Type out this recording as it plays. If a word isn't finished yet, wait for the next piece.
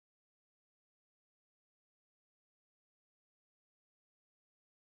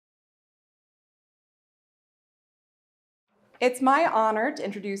It's my honor to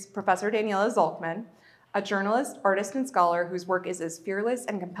introduce Professor Daniella Zalcman, a journalist, artist, and scholar whose work is as fearless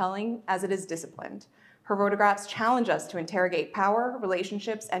and compelling as it is disciplined. Her photographs challenge us to interrogate power,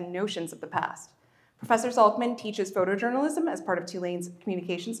 relationships, and notions of the past. Professor Zalcman teaches photojournalism as part of Tulane's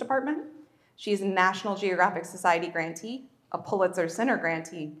communications department. She is a National Geographic Society grantee, a Pulitzer Center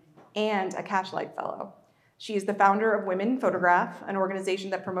grantee, and a Catchlight Fellow. She is the founder of Women Photograph, an organization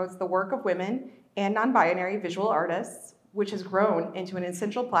that promotes the work of women and non-binary visual artists, which has grown into an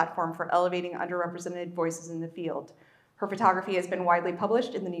essential platform for elevating underrepresented voices in the field. Her photography has been widely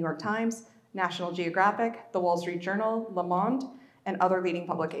published in the New York Times, National Geographic, The Wall Street Journal, Le Monde, and other leading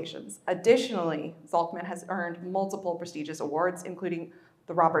publications. Additionally, Zalcman has earned multiple prestigious awards, including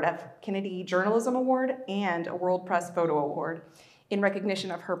the Robert F. Kennedy Journalism Award and a World Press Photo Award, in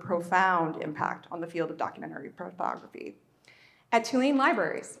recognition of her profound impact on the field of documentary photography. At Tulane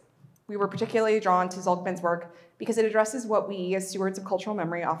Libraries, we were particularly drawn to Zalcman's work because it addresses what we, as stewards of cultural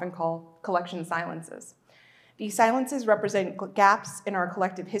memory, often call collection silences. These silences represent gaps in our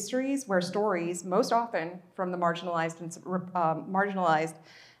collective histories where stories, most often from the marginalized,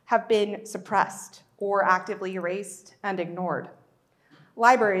 have been suppressed or actively erased and ignored.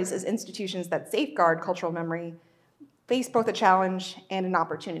 Libraries, as institutions that safeguard cultural memory, face both a challenge and an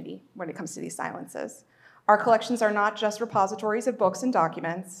opportunity when it comes to these silences. Our collections are not just repositories of books and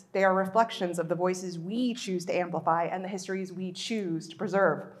documents, they are reflections of the voices we choose to amplify and the histories we choose to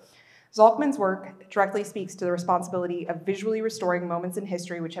preserve. Zalcman's work directly speaks to the responsibility of visually restoring moments in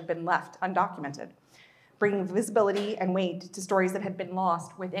history which have been left undocumented, bringing visibility and weight to stories that had been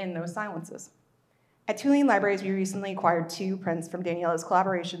lost within those silences. At Tulane Libraries, we recently acquired 2 prints from Daniella's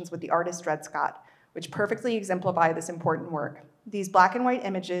collaborations with the artist Dred Scott, which perfectly exemplify this important work. These black and white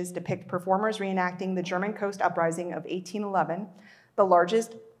images depict performers reenacting the German Coast Uprising of 1811, the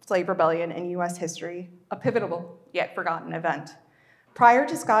largest slave rebellion in US history, a pivotal yet forgotten event. Prior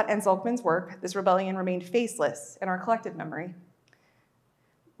to Scott and Zalcman's work, this rebellion remained faceless in our collective memory,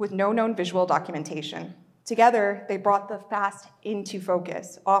 with no known visual documentation. Together, they brought the past into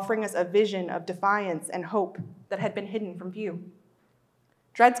focus, offering us a vision of defiance and hope that had been hidden from view.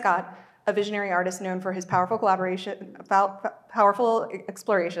 Dred Scott, a visionary artist known for his powerful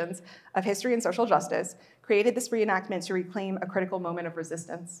explorations of history and social justice, created this reenactment to reclaim a critical moment of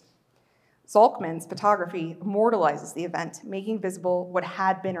resistance. Zalcman's photography immortalizes the event, making visible what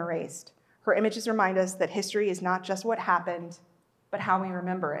had been erased. Her images remind us that history is not just what happened, but how we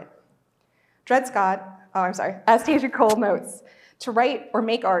remember it. Dred Scott, as Tasia Cole notes, to write or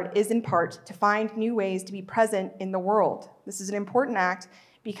make art is in part to find new ways to be present in the world. This is an important act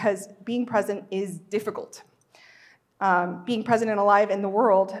because being present is difficult. Being present and alive in the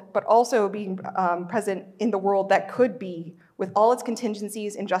world, but also being present in the world that could be, with all its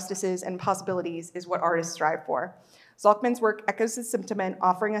contingencies, injustices, and possibilities, is what artists strive for. Zalcman's work echoes this sentiment,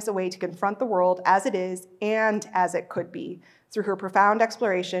 offering us a way to confront the world as it is and as it could be, through her profound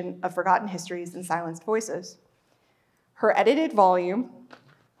exploration of forgotten histories and silenced voices. Her edited volume,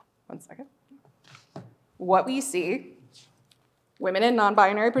 What We See, Women and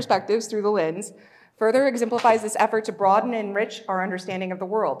Non-Binary Perspectives Through the Lens, further exemplifies this effort to broaden and enrich our understanding of the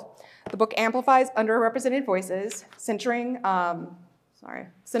world. The book amplifies underrepresented voices, centering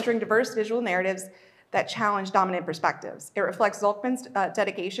diverse visual narratives that challenge dominant perspectives. It reflects Zalcman's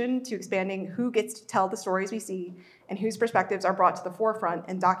dedication to expanding who gets to tell the stories we see and whose perspectives are brought to the forefront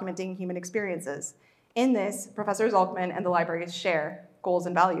in documenting human experiences. In this, Professor Zalcman and the libraries share goals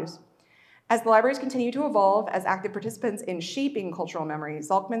and values. As the libraries continue to evolve as active participants in shaping cultural memory,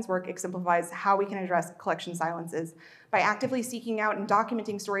 Zalcman's work exemplifies how we can address collection silences by actively seeking out and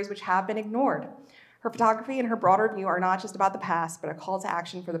documenting stories which have been ignored. Her photography and her broader view are not just about the past, but a call to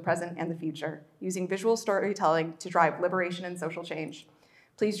action for the present and the future, using visual storytelling to drive liberation and social change.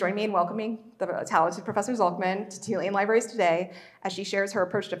 Please join me in welcoming the talented Professor Zalcman to Tulane Libraries today as she shares her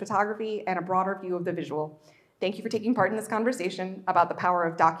approach to photography and a broader view of the visual. Thank you for taking part in this conversation about the power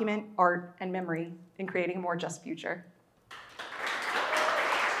of document, art, and memory in creating a more just future.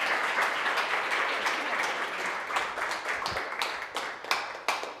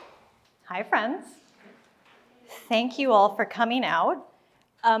 Hi, friends. Thank you all for coming out.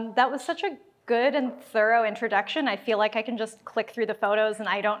 That was such a good and thorough introduction. I feel like I can just click through the photos and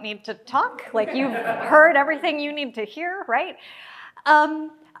I don't need to talk. Like, you've heard everything you need to hear, right?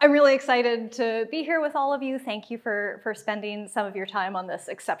 I'm really excited to be here with all of you. Thank you for spending some of your time on this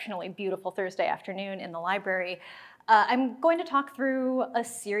exceptionally beautiful Thursday afternoon in the library. I'm going to talk through a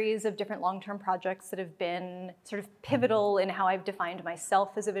series of different long-term projects that have been sort of pivotal in how I've defined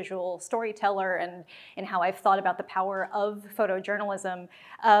myself as a visual storyteller and in how I've thought about the power of photojournalism.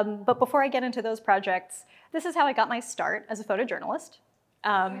 But before I get into those projects, this is how I got my start as a photojournalist.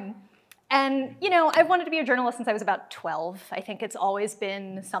 And you know, I've wanted to be a journalist since I was about 12. I think it's always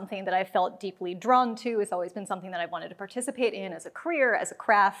been something that I felt deeply drawn to. It's always been something that I wanted to participate in as a career, as a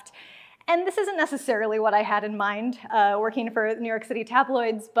craft. And this isn't necessarily what I had in mind working for New York City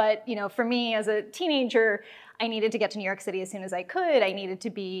tabloids, but you know, for me as a teenager, I needed to get to New York City as soon as I could. I needed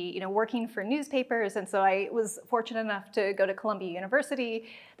to be, you know, working for newspapers, and so I was fortunate enough to go to Columbia University.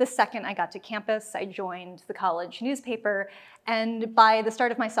 The second I got to campus, I joined the college newspaper, and by the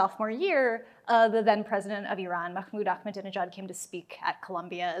start of my sophomore year, the then president of Iran, Mahmoud Ahmadinejad, came to speak at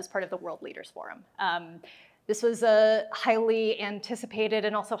Columbia as part of the World Leaders Forum. This was a highly anticipated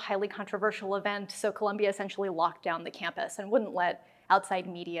and also highly controversial event, so Columbia essentially locked down the campus and wouldn't let outside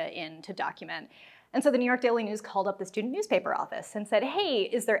media in to document. And so the New York Daily News called up the student newspaper office and said, hey,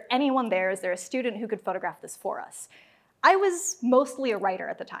 is there anyone there? Is there a student who could photograph this for us? I was mostly a writer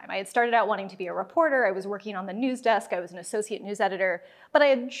at the time. I had started out wanting to be a reporter. I was working on the news desk. I was an associate news editor. But I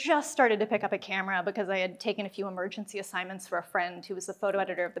had just started to pick up a camera because I had taken a few emergency assignments for a friend who was the photo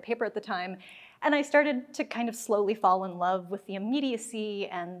editor of the paper at the time. And I started to kind of slowly fall in love with the immediacy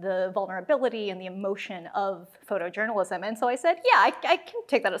and the vulnerability and the emotion of photojournalism. And so I said, yeah, I can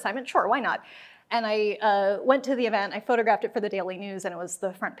take that assignment. Sure, why not? And I went to the event, I photographed it for the Daily News, and it was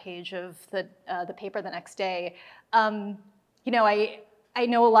the front page of the paper the next day. You know, I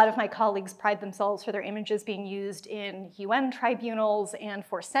know a lot of my colleagues pride themselves for their images being used in UN tribunals and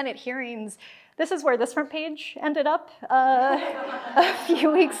for Senate hearings. This is where this front page ended up a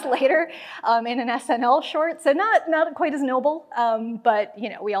few weeks later in an SNL short. So not quite as noble, but you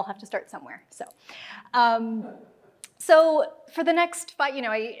know, we all have to start somewhere. So for the next you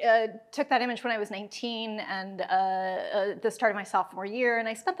know, I took that image when I was 19 and the start of my sophomore year, and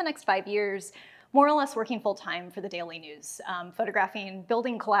I spent the next 5 years more or less working full-time for the Daily News, photographing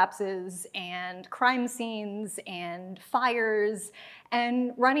building collapses and crime scenes and fires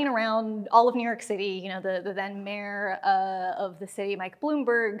and running around all of New York City, you know, the then mayor of the city, Mike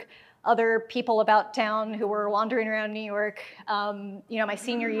Bloomberg, other people about town who were wandering around New York. You know, my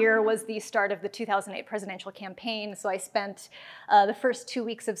senior year was the start of the 2008 presidential campaign, so I spent the first 2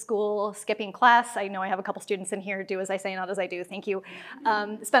 weeks of school skipping class. I know I have a couple students in here, do as I say, not as I do, thank you.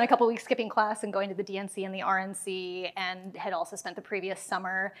 Spent a couple weeks skipping class and going to the DNC and the RNC, and had also spent the previous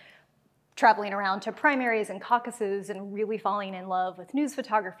summer traveling around to primaries and caucuses and really falling in love with news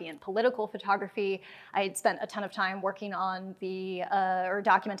photography and political photography. I had spent a ton of time working on or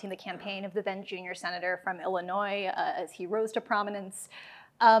documenting the campaign of the then junior senator from Illinois as he rose to prominence.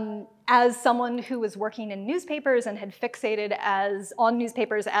 As someone who was working in newspapers and had fixated on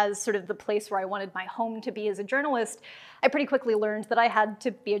newspapers as sort of the place where I wanted my home to be as a journalist, I pretty quickly learned that I had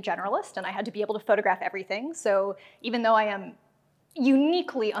to be a generalist and I had to be able to photograph everything. So even though I am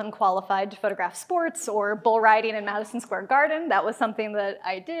uniquely unqualified to photograph sports or bull riding in Madison Square Garden, that was something that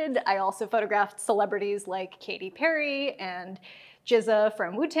I did. I also photographed celebrities like Katy Perry and Jizza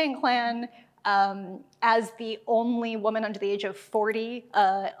from Wu-Tang Clan. As the only woman under the age of 40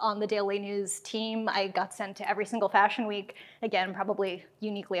 on the Daily News team, I got sent to every single fashion week. Again, probably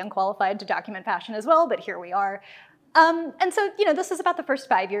uniquely unqualified to document fashion as well, but here we are. And so, you know, this is about the first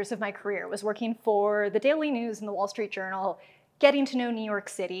 5 years of my career, was working for the Daily News and the Wall Street Journal, getting to know New York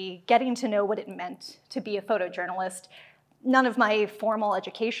City, getting to know what it meant to be a photojournalist. None of my formal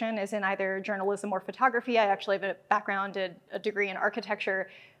education is in either journalism or photography. I actually have a background, a degree in architecture.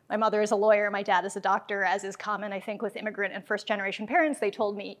 My mother is a lawyer, my dad is a doctor, as is common, I think, with immigrant and first-generation parents. They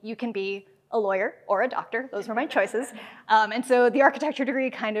told me, you can be a lawyer or a doctor. Those were my choices. And so the architecture degree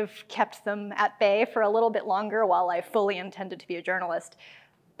kind of kept them at bay for a little bit longer while I fully intended to be a journalist.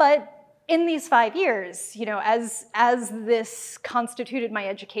 But in these 5 years, you know, as this constituted my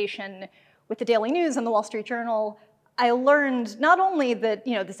education with the Daily News and the Wall Street Journal, I learned not only that,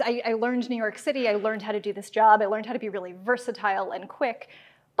 you know, I learned New York City, I learned how to do this job, I learned how to be really versatile and quick,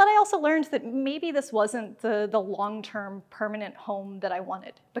 but I also learned that maybe this wasn't the long-term permanent home that I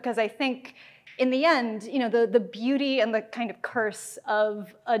wanted. Because I think in the end, you know, the beauty and the kind of curse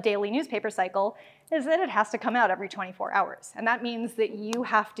of a daily newspaper cycle is that it has to come out every 24 hours. And that means that you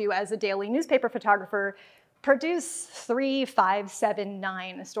have to, as a daily newspaper photographer, produce 3, 5, 7,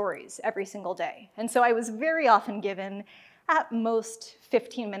 9 stories every single day. And so I was very often given, at most,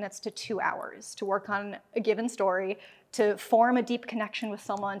 15 minutes to 2 hours to work on a given story, to form a deep connection with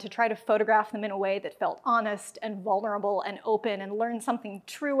someone, to try to photograph them in a way that felt honest and vulnerable and open and learn something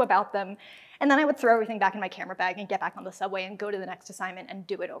true about them. And then I would throw everything back in my camera bag and get back on the subway and go to the next assignment and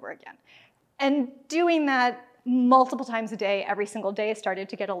do it over again. And doing that multiple times a day, every single day, started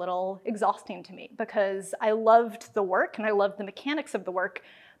to get a little exhausting to me because I loved the work and I loved the mechanics of the work,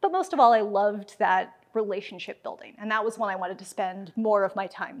 but most of all, I loved that relationship building. And that was what I wanted to spend more of my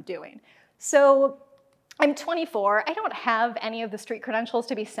time doing. So I'm 24, I don't have any of the street credentials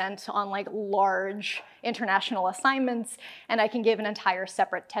to be sent on like large international assignments, and I can give an entire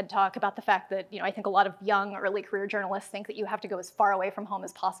separate TED Talk about the fact that, I think a lot of young early career journalists think that you have to go as far away from home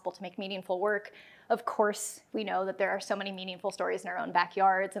as possible to make meaningful work. Of course, we know that there are so many meaningful stories in our own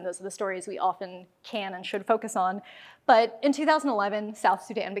backyards, and those are the stories we often can and should focus on. But in 2011, South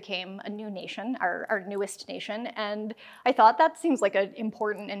Sudan became a new nation, our newest nation, and I thought that seems like an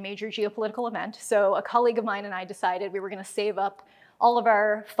important and major geopolitical event. So a colleague of mine and I decided we were going to save up all of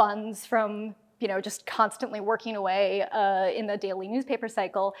our funds from just constantly working away in the daily newspaper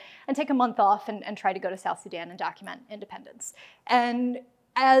cycle and take a month off and try to go to South Sudan and document independence. And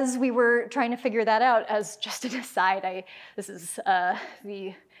as we were trying to figure that out, as just an aside, this is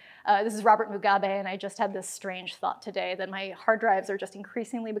Robert Mugabe, and I just had this strange thought today that my hard drives are just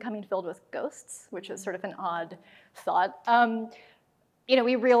increasingly becoming filled with ghosts, which is sort of an odd thought.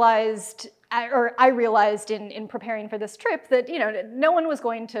 We realized, or I realized in preparing for this trip that no one was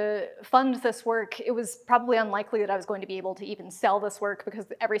going to fund this work. It was probably unlikely that I was going to be able to even sell this work because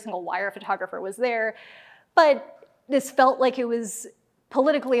every single wire photographer was there. But this felt like it was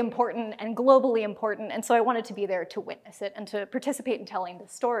politically important and globally important, and so I wanted to be there to witness it and to participate in telling the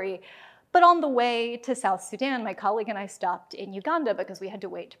story. But on the way to South Sudan, my colleague and I stopped in Uganda because we had to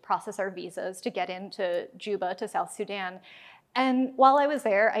wait to process our visas to get into Juba to South Sudan. And while I was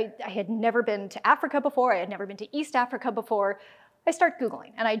there, I had never been to Africa before, I had never been to East Africa before. I start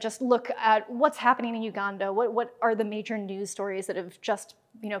Googling and I just look at what's happening in Uganda, what are the major news stories that have just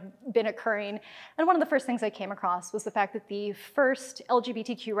been occurring. And one of the first things I came across was the fact that the first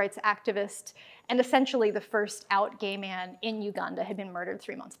LGBTQ rights activist and essentially the first out gay man in Uganda had been murdered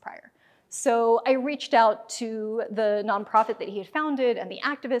 3 months prior. So I reached out to the nonprofit that he had founded and the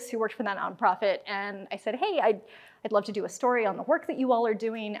activists who worked for that nonprofit, and I said, hey, I'd love to do a story on the work that you all are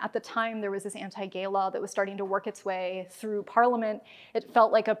doing. At the time, there was this anti-gay law that was starting to work its way through Parliament. It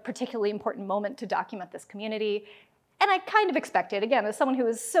felt like a particularly important moment to document this community. And I kind of expected, again, as someone who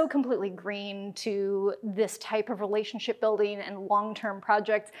is so completely green to this type of relationship building and long-term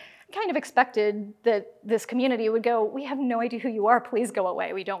projects, I kind of expected that this community would go, we have no idea who you are, please go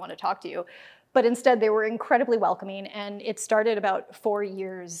away, we don't want to talk to you. But instead, they were incredibly welcoming, and it started about 4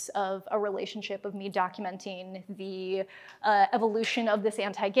 years of a relationship of me documenting the evolution of this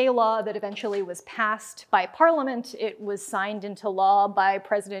anti-gay law that eventually was passed by Parliament. It was signed into law by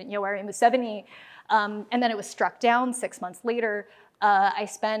President Yoweri Museveni, and then it was struck down 6 months later. I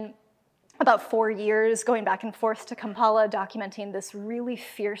spent about 4 years going back and forth to Kampala documenting this really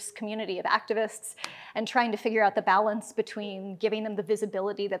fierce community of activists and trying to figure out the balance between giving them the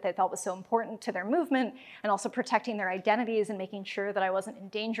visibility that they thought was so important to their movement and also protecting their identities and making sure that I wasn't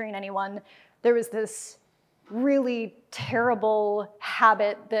endangering anyone. There was this really terrible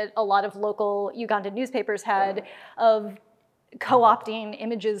habit that a lot of local Ugandan newspapers had of co-opting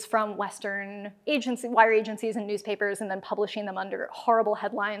images from Western wire agencies and newspapers and then publishing them under horrible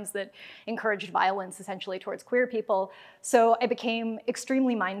headlines that encouraged violence essentially towards queer people. So I became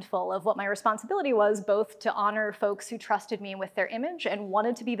extremely mindful of what my responsibility was, both to honor folks who trusted me with their image and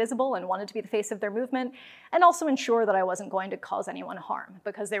wanted to be visible and wanted to be the face of their movement, and also ensure that I wasn't going to cause anyone harm,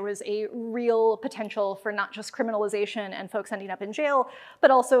 because there was a real potential for not just criminalization and folks ending up in jail,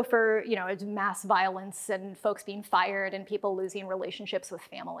 but also for mass violence and folks being fired and people losing relationships with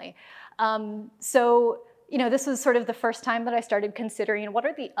family. This was sort of the first time that I started considering what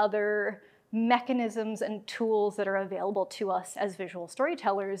are the other mechanisms and tools that are available to us as visual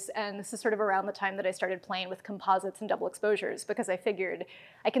storytellers. And this is sort of around the time that I started playing with composites and double exposures, because I figured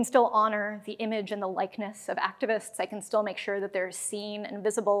I can still honor the image and the likeness of activists. I can still make sure that they're seen and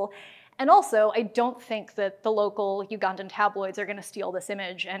visible. And also, I don't think that the local Ugandan tabloids are going to steal this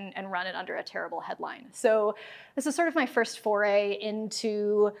image and run it under a terrible headline. So this is sort of my first foray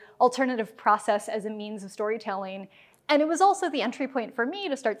into alternative process as a means of storytelling. And it was also the entry point for me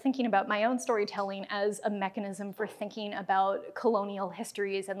to start thinking about my own storytelling as a mechanism for thinking about colonial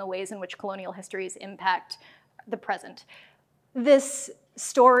histories and the ways in which colonial histories impact the present. This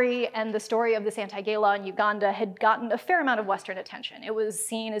story and the story of this anti-gay law in Uganda had gotten a fair amount of Western attention. It was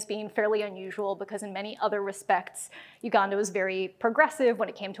seen as being fairly unusual because in many other respects, Uganda was very progressive when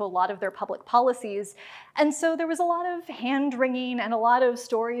it came to a lot of their public policies. And so there was a lot of hand-wringing and a lot of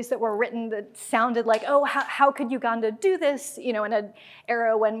stories that were written that sounded like, oh, how could Uganda do this? You know, in an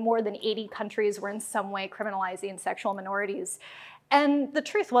era when more than 80 countries were in some way criminalizing sexual minorities. And the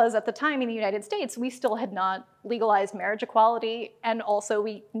truth was, at the time in the United States, we still had not legalized marriage equality, and also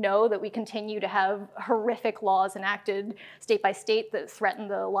we know that we continue to have horrific laws enacted state by state that threaten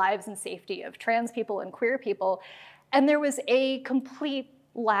the lives and safety of trans people and queer people. And there was a complete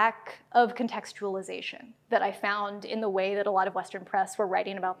lack of contextualization that I found in the way that a lot of Western press were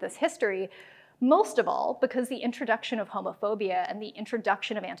writing about this history. Most of all, because the introduction of homophobia and the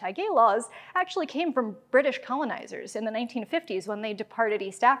introduction of anti-gay laws actually came from British colonizers in the 1950s. When they departed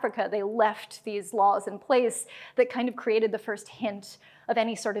East Africa, they left these laws in place that kind of created the first hint of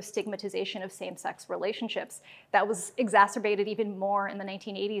any sort of stigmatization of same-sex relationships. That was exacerbated even more in the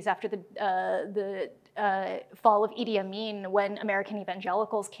 1980s after the fall of Idi Amin, when American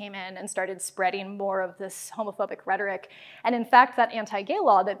evangelicals came in and started spreading more of this homophobic rhetoric. And in fact, that anti-gay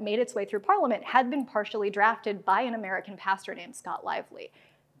law that made its way through Parliament had been partially drafted by an American pastor named Scott Lively.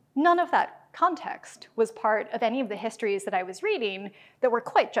 None of that context was part of any of the histories that I was reading that were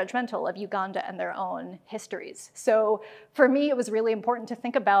quite judgmental of Uganda and their own histories. So for me, it was really important to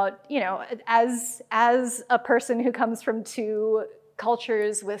think about, you know, as a person who comes from two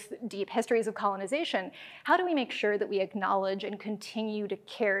cultures with deep histories of colonization, how do we make sure that we acknowledge and continue to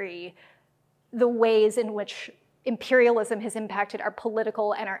carry the ways in which imperialism has impacted our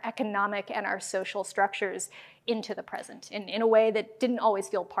political and our economic and our social structures into the present in a way that didn't always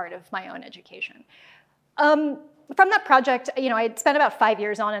feel part of my own education. From that project, you know, I had spent about 5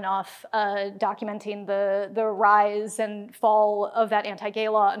 years on and off documenting the rise and fall of that anti-gay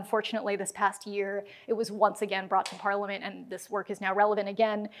law. Unfortunately, this past year, it was once again brought to Parliament, and this work is now relevant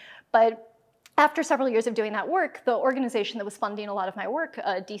again. But after several years of doing that work, the organization that was funding a lot of my work,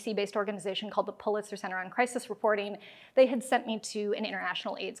 a DC-based organization called the Pulitzer Center on Crisis Reporting, they had sent me to an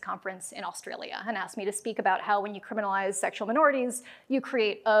international AIDS conference in Australia and asked me to speak about how when you criminalize sexual minorities, you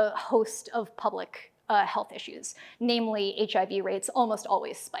create a host of public health issues. Namely, HIV rates almost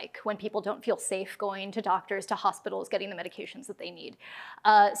always spike when people don't feel safe going to doctors, to hospitals, getting the medications that they need.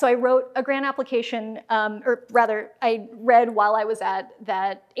 So I wrote a grant application, or rather, I read while I was at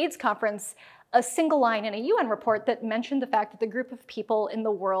that AIDS conference a single line in a UN report that mentioned the fact that the group of people in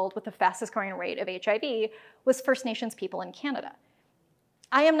the world with the fastest growing rate of HIV was First Nations people in Canada.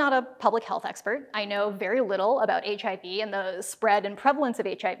 I am not a public health expert. I know very little about HIV and the spread and prevalence of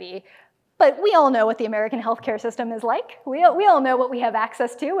HIV, but we all know what the American healthcare system is like. We all know what we have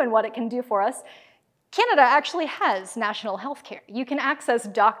access to and what it can do for us. Canada actually has national health care. You can access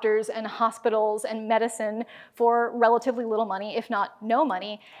doctors and hospitals and medicine for relatively little money, if not no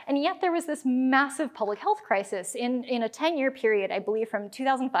money. And yet there was this massive public health crisis. In a 10-year period, I believe from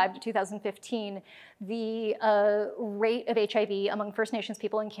 2005 to 2015, the rate of HIV among First Nations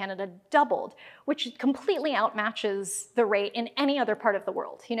people in Canada doubled, which completely outmatches the rate in any other part of the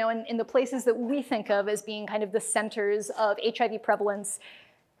world. You know, in the places that we think of as being kind of the centers of HIV prevalence,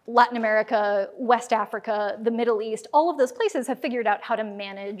 Latin America, West Africa, the Middle East, all of those places have figured out how to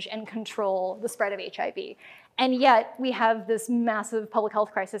manage and control the spread of HIV. And yet we have this massive public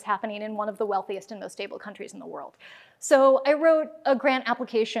health crisis happening in one of the wealthiest and most stable countries in the world. So I wrote a grant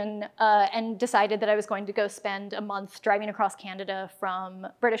application and decided that I was going to go spend a month driving across Canada from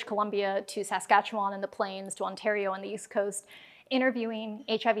British Columbia to Saskatchewan and the Plains to Ontario on the East Coast, interviewing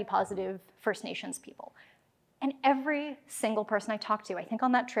HIV-positive First Nations people. And every single person I talked to, I think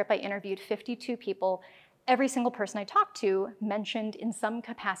on that trip I interviewed 52 people, every single person I talked to mentioned in some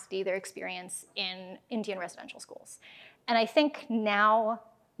capacity their experience in Indian residential schools. And I think now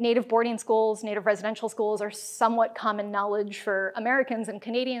Native boarding schools, Native residential schools are somewhat common knowledge for Americans and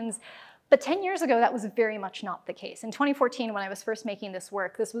Canadians, but 10 years ago that was very much not the case. In 2014, when I was first making this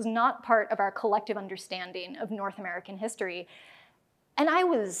work, this was not part of our collective understanding of North American history. And I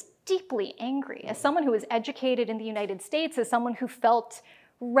was deeply angry. As someone who was educated in the United States, as someone who felt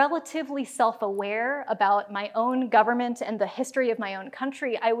relatively self-aware about my own government and the history of my own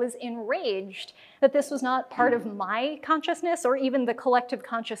country, I was enraged that this was not part of my consciousness or even the collective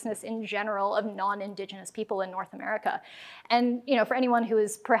consciousness in general of non-Indigenous people in North America. And you know, for anyone who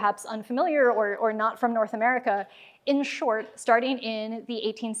is perhaps unfamiliar or not from North America, in short, starting in the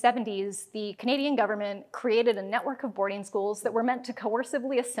 1870s, the Canadian government created a network of boarding schools that were meant to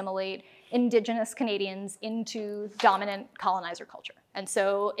coercively assimilate Indigenous Canadians into dominant colonizer culture. And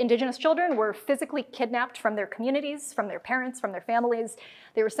so Indigenous children were physically kidnapped from their communities, from their parents, from their families.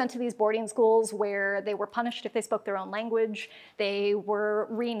 They were sent to these boarding schools where they were punished if they spoke their own language. They were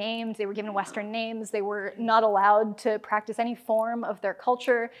renamed, they were given Western names. They were not allowed to practice any form of their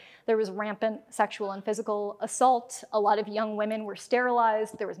culture. There was rampant sexual and physical assault. A lot of young women were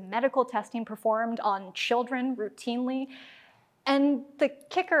sterilized. There was medical testing performed on children routinely. And the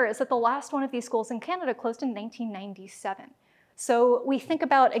kicker is that the last one of these schools in Canada closed in 1997. So we think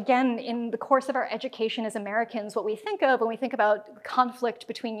about, again, in the course of our education as Americans, what we think of when we think about conflict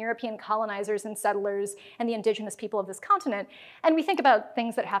between European colonizers and settlers and the Indigenous people of this continent, and we think about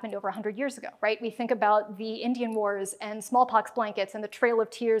things that happened over 100 years ago, right? We think about the Indian Wars and smallpox blankets and the Trail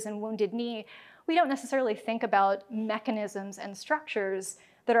of Tears and Wounded Knee. We don't necessarily think about mechanisms and structures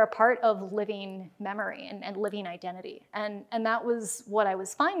that are a part of living memory and living identity. And that was what I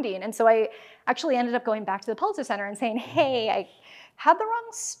was finding. And so I actually ended up going back to the Pulitzer Center and saying, hey, I had the wrong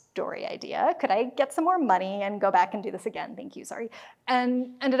story idea. Could I get some more money and go back and do this again? Thank you, sorry. And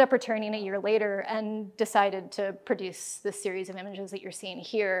ended up returning a year later and decided to produce this series of images that you're seeing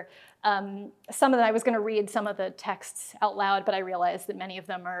here. Some of them, I was gonna read some of the texts out loud, but I realized that many of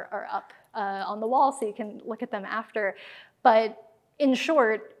them are up on the wall so you can look at them after. But in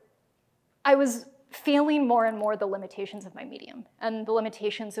short, I was feeling more and more the limitations of my medium and the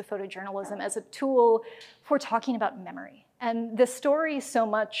limitations of photojournalism as a tool for talking about memory. And the story so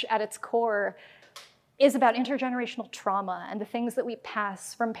much at its core is about intergenerational trauma and the things that we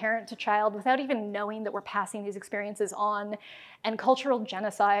pass from parent to child without even knowing that we're passing these experiences on, and cultural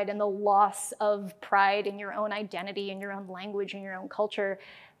genocide and the loss of pride in your own identity and your own language and your own culture.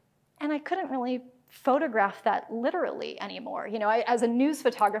 And I couldn't really photograph that literally anymore. You know, as a news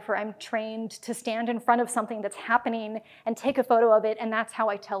photographer, I'm trained to stand in front of something that's happening and take a photo of it, and that's how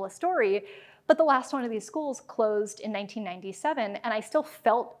I tell a story. But the last one of these schools closed in 1997, and I still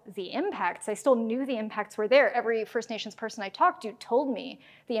felt the impacts. I still knew the impacts were there. Every First Nations person I talked to told me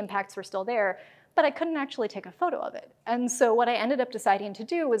the impacts were still there, but I couldn't actually take a photo of it. And so what I ended up deciding to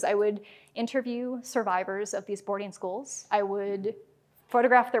do was I would interview survivors of these boarding schools. I would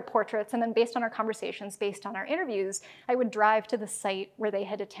photograph their portraits, and then based on our conversations, based on our interviews, I would drive to the site where they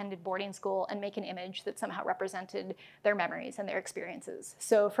had attended boarding school and make an image that somehow represented their memories and their experiences.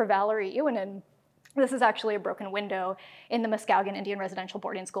 So for Valerie Iwanen, this is actually a broken window in the Muskowgan Indian Residential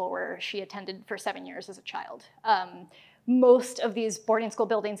Boarding School where she attended for 7 years as a child. Most of these boarding school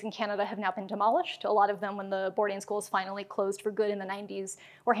buildings in Canada have now been demolished. A lot of them, when the boarding schools finally closed for good in the 90s,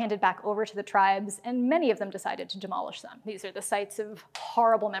 were handed back over to the tribes, and many of them decided to demolish them. These are the sites of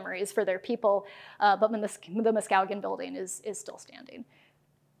horrible memories for their people, but the Muskowgan building is still standing.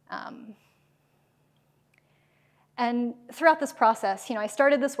 And throughout this process, you know, I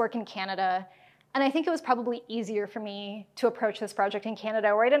started this work in Canada, and I think it was probably easier for me to approach this project in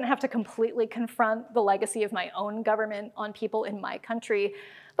Canada where I didn't have to completely confront the legacy of my own government on people in my country.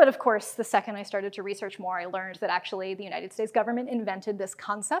 But of course, the second I started to research more, I learned that actually the United States government invented this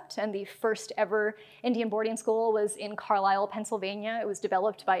concept, and the first ever Indian boarding school was in Carlisle, Pennsylvania. It was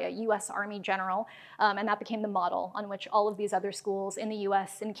developed by a US Army general, and that became the model on which all of these other schools in the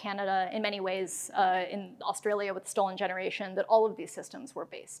US, in Canada, in many ways, in Australia with Stolen Generation, that all of these systems were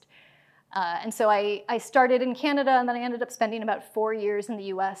based. And so I started in Canada, and then I ended up spending about 4 years in the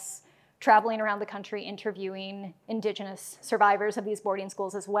US, traveling around the country, interviewing Indigenous survivors of these boarding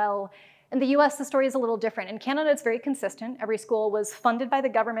schools as well. In the US, the story is a little different. In Canada, it's very consistent. Every school was funded by the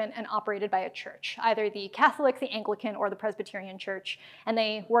government and operated by a church, either the Catholic, the Anglican, or the Presbyterian church. And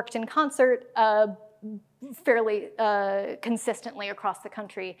they worked in concert fairly consistently across the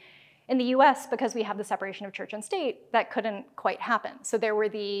country. In the US, because we have the separation of church and state, that couldn't quite happen. So there were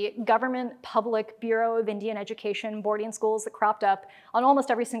the government public Bureau of Indian Education boarding schools that cropped up on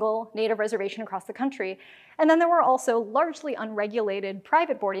almost every single Native reservation across the country. And then there were also largely unregulated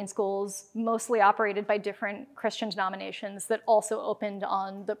private boarding schools, mostly operated by different Christian denominations that also opened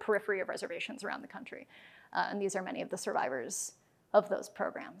on the periphery of reservations around the country. And these are many of the survivors of those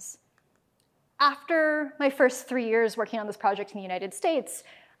programs. After my first 3 years working on this project in the United States,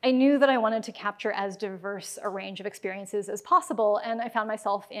 I knew that I wanted to capture as diverse a range of experiences as possible, and I found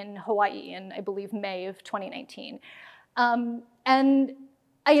myself in Hawaii in, I believe, May of 2019. And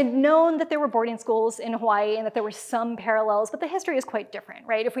I had known that there were boarding schools in Hawaii and that there were some parallels, but the history is quite different,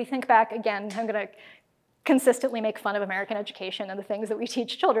 right? If we think back, again, I'm gonna consistently make fun of American education and the things that we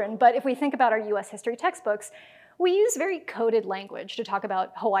teach children, but if we think about our US history textbooks, we use very coded language to talk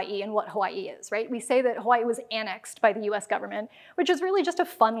about Hawaii and what Hawaii is, right? We say that Hawaii was annexed by the US government, which is really just a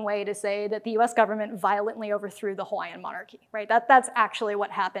fun way to say that the US government violently overthrew the Hawaiian monarchy, right? That's actually what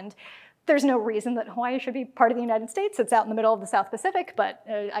happened. there's no reason that Hawaii should be part of the United States. It's out in the middle of the South Pacific, but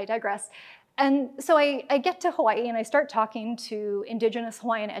I digress. And so I get to Hawaii and I start talking to indigenous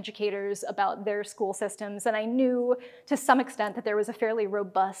Hawaiian educators about their school systems. And I knew to some extent that there was a fairly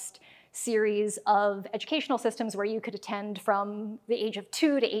robust series of educational systems where you could attend from the age of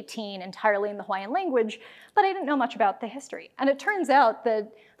 2 to 18 entirely in the Hawaiian language, but I didn't know much about the history. And it turns out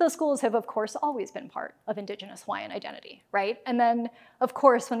that those schools have, of course, always been part of indigenous Hawaiian identity, right? And then, of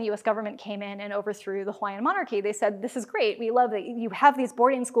course, when the US government came in and overthrew the Hawaiian monarchy, they said, this is great, we love that you have these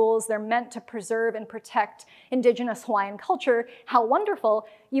boarding schools, they're meant to preserve and protect indigenous Hawaiian culture, how wonderful,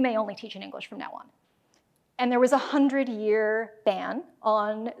 you may only teach in English from now on. And there was a 100-year ban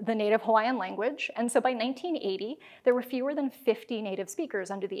on the native Hawaiian language. And so by 1980, there were fewer than 50 native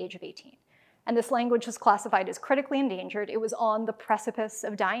speakers under the age of 18. And this language was classified as critically endangered. It was on the precipice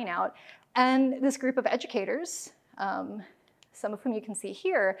of dying out. And this group of educators, some of whom you can see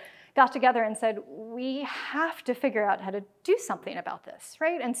here, got together and said, we have to figure out how to do something about this,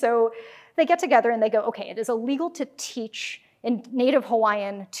 right? And so they get together and they go, okay, it is illegal to teach in native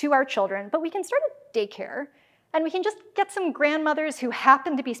Hawaiian to our children, but we can start a daycare, and we can just get some grandmothers who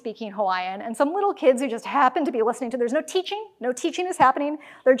happen to be speaking Hawaiian and some little kids who just happen to be listening to, there's no teaching is happening,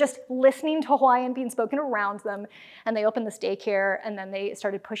 they're just listening to Hawaiian being spoken around them, and they opened this daycare, and then they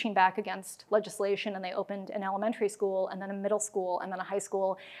started pushing back against legislation, and they opened an elementary school, and then a middle school, and then a high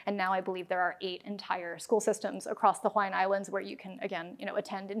school, and now I believe there are 8 entire school systems across the Hawaiian Islands where you can, again,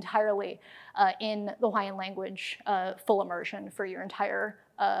 attend entirely in the Hawaiian language, full immersion for your entire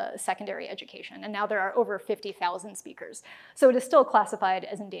secondary education. And now there are over 50,000 speakers. So it is still classified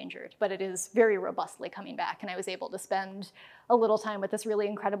as endangered, but it is very robustly coming back. And I was able to spend a little time with this really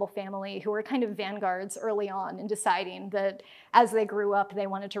incredible family who were kind of vanguards early on in deciding that as they grew up, they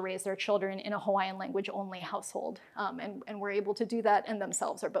wanted to raise their children in a Hawaiian language only household. And were able to do that, and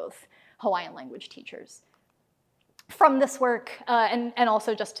themselves are both Hawaiian language teachers. From this work, and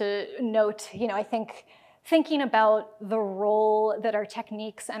also just to note, I think thinking about the role that our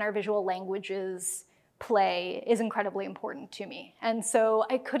techniques and our visual languages play is incredibly important to me. And so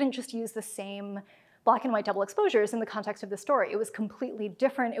I couldn't just use the same black and white double exposures in the context of the story. It was completely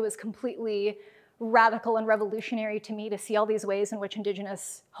different. It was completely radical and revolutionary to me to see all these ways in which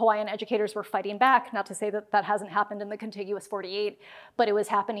indigenous Hawaiian educators were fighting back. Not to say that that hasn't happened in the contiguous 48, but it was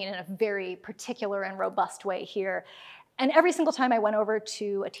happening in a very particular and robust way here. And every single time I went over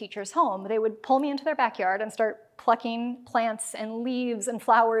to a teacher's home, they would pull me into their backyard and start plucking plants and leaves and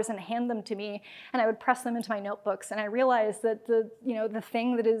flowers and hand them to me, and I would press them into my notebooks. And I realized that the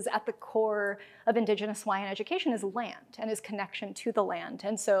thing that is at the core of indigenous Hawaiian education is land and is connection to the land.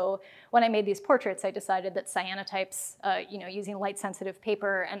 And so when I made these portraits, I decided that cyanotypes, using light-sensitive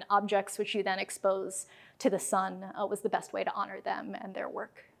paper and objects which you then expose to the sun was the best way to honor them and their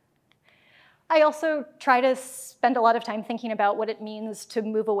work. I also try to spend a lot of time thinking about what it means to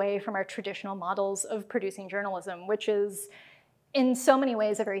move away from our traditional models of producing journalism, which is in so many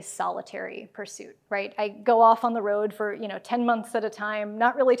ways a very solitary pursuit, right? I go off on the road for 10 months at a time,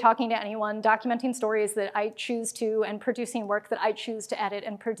 not really talking to anyone, documenting stories that I choose to, and producing work that I choose to edit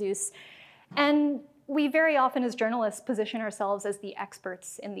and produce. And we very often as journalists position ourselves as the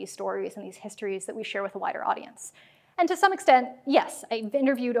experts in these stories and these histories that we share with a wider audience. And to some extent, yes, I've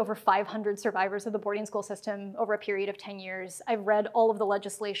interviewed over 500 survivors of the boarding school system over a period of 10 years. I've read all of the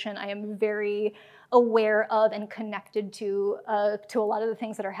legislation. I am very aware of and connected to a lot of the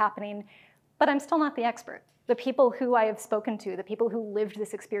things that are happening, but I'm still not the expert. The people who I have spoken to, the people who lived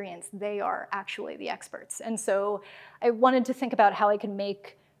this experience, they are actually the experts. And so I wanted to think about how I could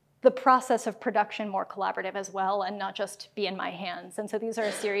make the process of production more collaborative as well, and not just be in my hands. And so these are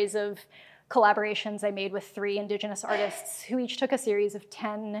a series of collaborations I made with 3 indigenous artists who each took a series of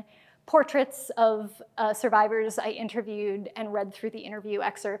 10 portraits of survivors I interviewed and read through the interview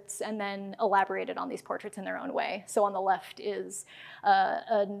excerpts and then elaborated on these portraits in their own way. So on the left is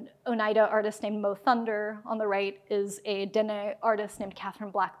an Oneida artist named Mo Thunder. On the right is a Dene artist named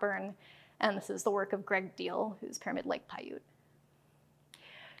Catherine Blackburn. And this is the work of Greg Deal, who's Pyramid Lake Paiute.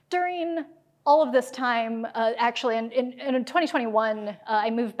 During all of this time, actually, in 2021, I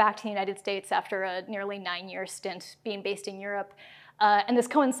moved back to the United States after a nearly 9-year stint being based in Europe. And this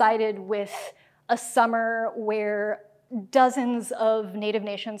coincided with a summer where dozens of Native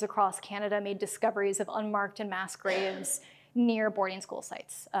nations across Canada made discoveries of unmarked and mass graves near boarding school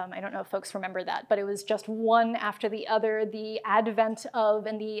sites. I don't know if folks remember that, but it was just one after the other. The advent of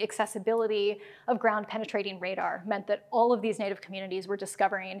and the accessibility of ground-penetrating radar meant that all of these Native communities were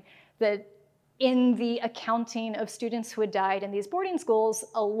discovering that in the accounting of students who had died in these boarding schools,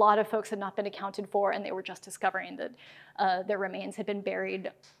 a lot of folks had not been accounted for, and they were just discovering that their remains had been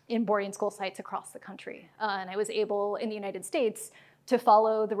buried in boarding school sites across the country. And I was able, in the United States, to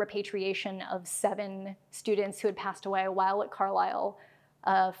follow the repatriation of 7 students who had passed away while at Carlisle,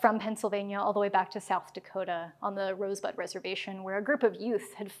 from Pennsylvania all the way back to South Dakota on the Rosebud Reservation, where a group of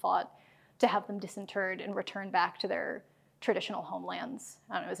youth had fought to have them disinterred and returned back to their traditional homelands.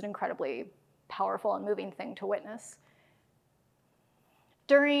 It was an incredibly powerful and moving thing to witness.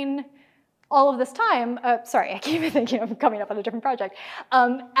 During all of this time, sorry, I keep thinking I'm coming up on a different project.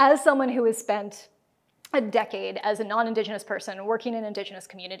 As someone who has spent a decade as a non-Indigenous person working in Indigenous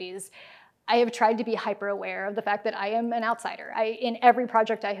communities, I have tried to be hyper aware of the fact that I am an outsider. In every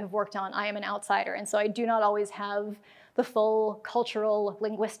project I have worked on, I am an outsider, and so I do not always have the full cultural,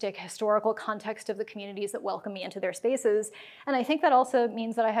 linguistic, historical context of the communities that welcome me into their spaces. And I think that also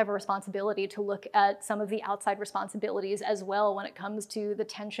means that I have a responsibility to look at some of the outside responsibilities as well when it comes to the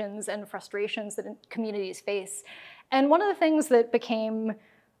tensions and frustrations that communities face. And one of the things that became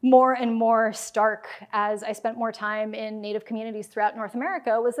more and more stark as I spent more time in Native communities throughout North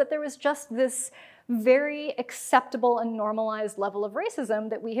America was that there was just this very acceptable and normalized level of racism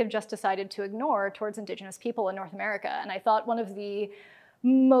that we have just decided to ignore towards Indigenous people in North America. And I thought one of the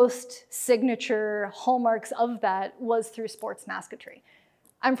most signature hallmarks of that was through sports masketry.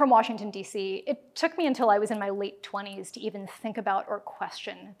 I'm from Washington, D.C. It took me until I was in my late 20s to even think about or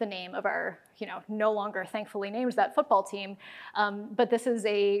question the name of our, no longer thankfully named that football team. But this is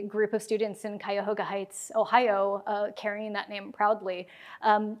a group of students in Cuyahoga Heights, Ohio, carrying that name proudly.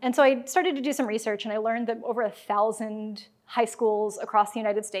 And so I started to do some research, and I learned that over 1,000 high schools across the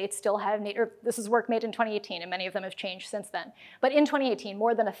United States still have this is work made in 2018, and many of them have changed since then. But in 2018,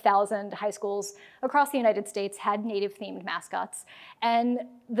 more than 1,000 high schools across the United States had Native-themed mascots. And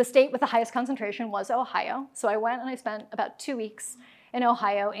the state with the highest concentration was Ohio. So I went and I spent about 2 weeks in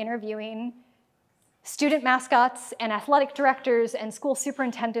Ohio interviewing student mascots and athletic directors and school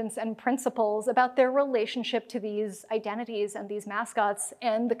superintendents and principals about their relationship to these identities and these mascots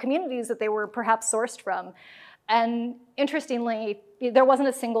and the communities that they were perhaps sourced from. And interestingly, there wasn't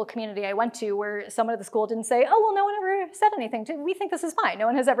a single community I went to where someone at the school didn't say, oh, well, no one ever said anything. We think this is fine. No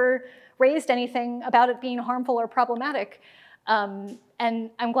one has ever raised anything about it being harmful or problematic. And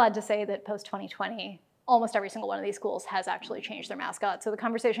I'm glad to say that post-2020, almost every single one of these schools has actually changed their mascot. So the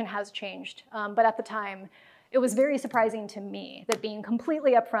conversation has changed. But at the time, it was very surprising to me that being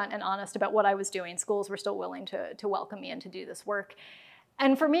completely upfront and honest about what I was doing, schools were still willing to welcome me and to do this work.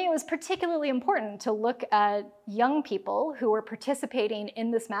 And for me, it was particularly important to look at young people who were participating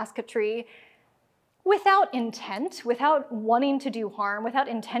in this masketry without intent, without wanting to do harm, without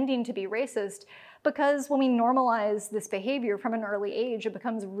intending to be racist, because when we normalize this behavior from an early age, it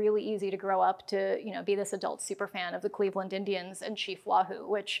becomes really easy to grow up to be this adult superfan of the Cleveland Indians and Chief Wahoo,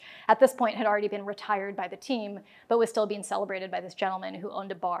 which at this point had already been retired by the team, but was still being celebrated by this gentleman who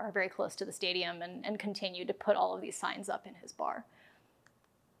owned a bar very close to the stadium and continued to put all of these signs up in his bar.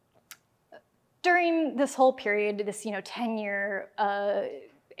 During this whole period, this 10-year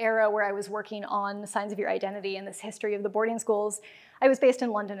era where I was working on Signs of Your Identity and this history of the boarding schools, I was based in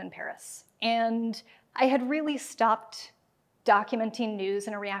London and Paris. And I had really stopped documenting news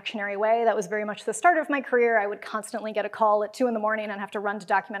in a reactionary way. That was very much the start of my career. I would constantly get a call at 2 in the morning and have to run to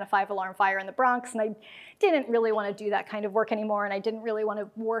document a 5-alarm fire in the Bronx. And I didn't really want to do that kind of work anymore. And I didn't really want to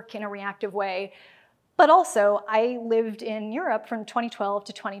work in a reactive way. But also, I lived in Europe from 2012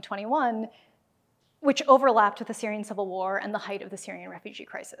 to 2021, which overlapped with the Syrian civil war and the height of the Syrian refugee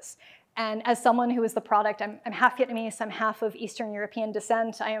crisis. And as someone who is the product, I'm half Vietnamese, I'm half of Eastern European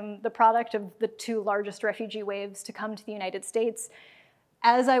descent. I am the product of the 2 largest refugee waves to come to the United States.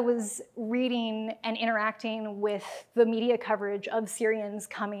 As I was reading and interacting with the media coverage of Syrians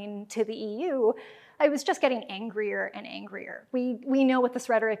coming to the EU, I was just getting angrier and angrier. We know what this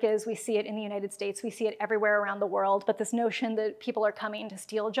rhetoric is. We see it in the United States. We see it everywhere around the world. But this notion that people are coming to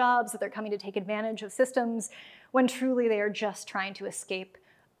steal jobs, that they're coming to take advantage of systems, when truly they are just trying to escape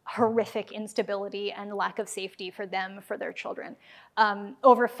horrific instability and lack of safety for them, for their children.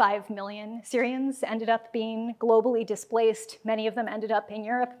 Over 5 million Syrians ended up being globally displaced. Many of them ended up in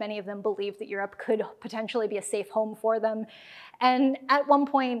Europe. Many of them believed that Europe could potentially be a safe home for them. And at one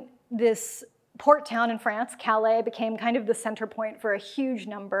point, this port town in France, Calais, became kind of the center point for a huge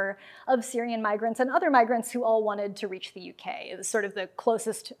number of Syrian migrants and other migrants who all wanted to reach the UK. It was sort of the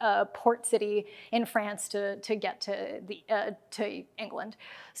closest port city in France to get to England.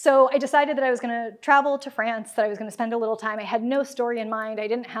 So I decided that I was going to travel to France, that I was going to spend a little time. I had no story in mind. I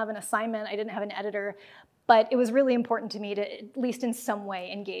didn't have an assignment. I didn't have an editor. but it was really important to me to, at least in some way,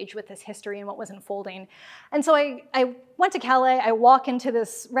 engage with this history and what was unfolding. And so I went to Calais. I walk into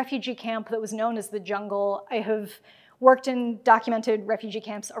this refugee camp that was known as the Jungle. I have worked in documented refugee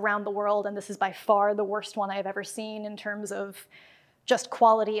camps around the world, and this is by far the worst one I've ever seen in terms of just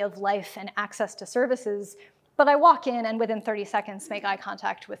quality of life and access to services. But I walk in and within 30 seconds make eye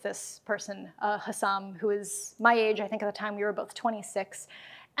contact with this person, Hussam, who is my age. I think at the time we were both 26.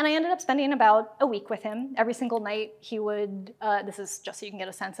 And I ended up spending about a week with him. Every single night he would, this is just so you can get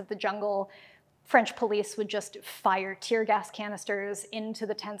a sense of the jungle, French police would just fire tear gas canisters into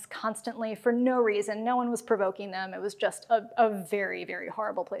the tents constantly for no reason. No one was provoking them. It was just a very, very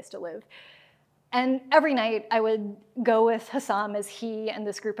horrible place to live. And every night I would go with Hussam as he and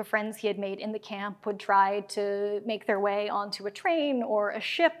this group of friends he had made in the camp would try to make their way onto a train or a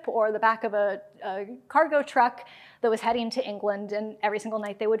ship or the back of a cargo truck that was heading to England. And every single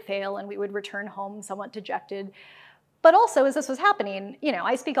night they would fail and we would return home somewhat dejected. But also, as this was happening,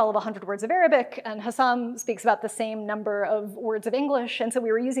 I speak all of 100 words of Arabic, and Hussam speaks about the same number of words of English, and so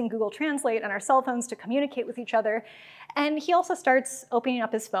we were using Google Translate on our cell phones to communicate with each other. And he also starts opening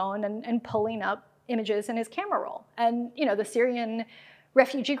up his phone and pulling up images in his camera roll. And the Syrian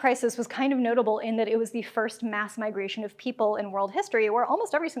refugee crisis was kind of notable in that it was the first mass migration of people in world history where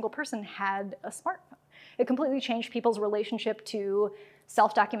almost every single person had a smartphone. It completely changed people's relationship to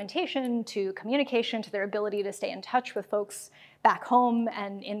self-documentation, to communication, to their ability to stay in touch with folks back home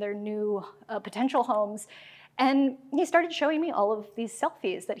and in their new potential homes. And he started showing me all of these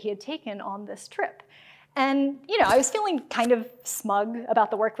selfies that he had taken on this trip. And I was feeling kind of smug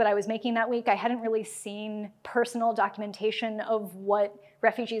about the work that I was making that week. I hadn't really seen personal documentation of what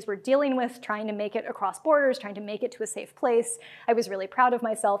refugees were dealing with, trying to make it across borders, trying to make it to a safe place. I was really proud of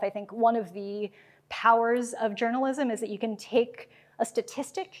myself. I think one of the powers of journalism is that you can take a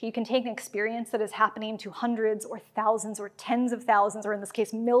statistic, you can take an experience that is happening to hundreds or thousands or tens of thousands, or in this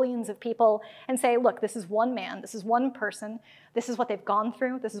case, millions of people, and say, look, this is one man, this is one person, this is what they've gone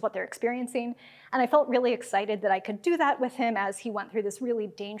through, this is what they're experiencing. And I felt really excited that I could do that with him as he went through this really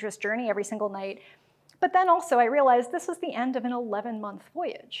dangerous journey every single night. But then also I realized this was the end of an 11-month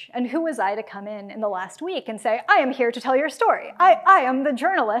voyage. And who was I to come in the last week and say, I am here to tell your story. I am the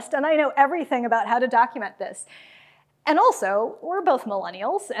journalist and I know everything about how to document this. And also, we're both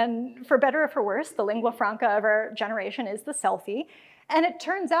millennials, and for better or for worse, the lingua franca of our generation is the selfie. And it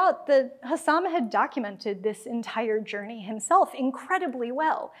turns out that Hussam had documented this entire journey himself incredibly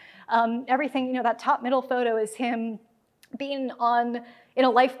well. Everything, that top middle photo is him being in a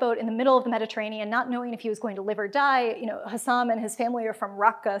lifeboat in the middle of the Mediterranean, not knowing if he was going to live or die. Hussam and his family are from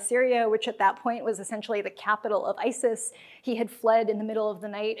Raqqa, Syria, which at that point was essentially the capital of ISIS. He had fled in the middle of the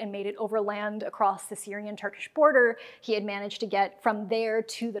night and made it overland across the Syrian-Turkish border. He had managed to get from there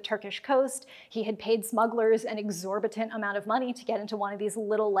to the Turkish coast. He had paid smugglers an exorbitant amount of money to get into one of these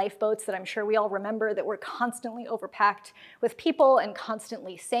little lifeboats that I'm sure we all remember that were constantly overpacked with people and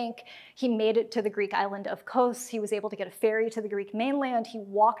constantly sank. He made it to the Greek island of Kos. He was able to get a ferry to the Greek mainland. He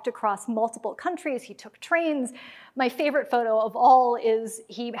walked across multiple countries. He took trains. My favorite photo of all is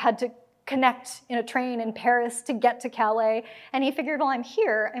he had to connect in a train in Paris to get to Calais. And he figured, well, I'm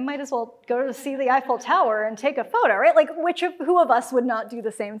here. I might as well go to see the Eiffel Tower and take a photo, right? Like, who of us would not do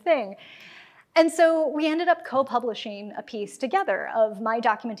the same thing? And so we ended up co-publishing a piece together of my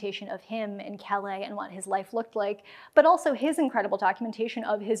documentation of him in Calais and what his life looked like, but also his incredible documentation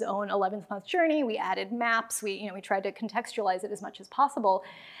of his own 11th month journey. We added maps. We tried to contextualize it as much as possible.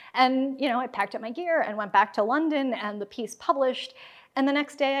 And I packed up my gear and went back to London, and the piece published. And the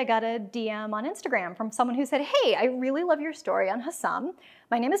next day I got a DM on Instagram from someone who said, hey, I really love your story on Hussam.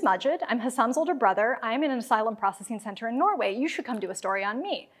 My name is Majid. I'm Hassam's older brother. I'm in an asylum processing center in Norway. You should come do a story on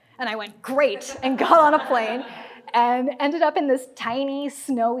me. And I went, great, and got on a plane and ended up in this tiny,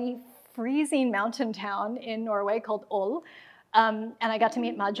 snowy, freezing mountain town in Norway called Ål. And I got to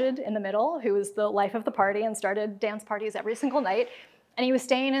meet Majid in the middle, who was the life of the party and started dance parties every single night. And he was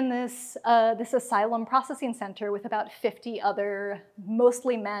staying in this asylum processing center with about 50 other,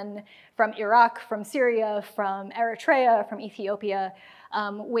 mostly men from Iraq, from Syria, from Eritrea, from Ethiopia,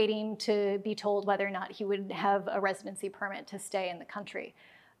 waiting to be told whether or not he would have a residency permit to stay in the country.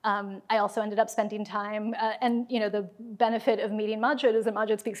 I also ended up spending time, and the benefit of meeting Majid is that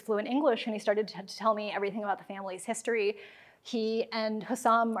Majid speaks fluent English, and he started to tell me everything about the family's history. He and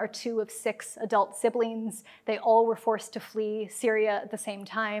Hussam are 2 of 6 adult siblings. They all were forced to flee Syria at the same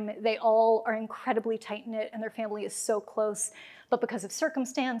time. They all are incredibly tight-knit, and their family is so close. But because of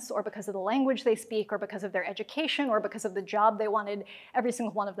circumstance, or because of the language they speak, or because of their education, or because of the job they wanted, every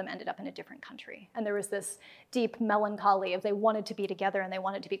single one of them ended up in a different country. And there was this deep melancholy of they wanted to be together and they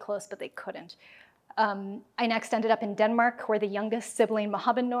wanted to be close, but they couldn't. I next ended up in Denmark, where the youngest sibling,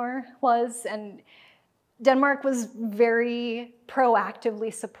 Mohammed Noor, was, and Denmark was very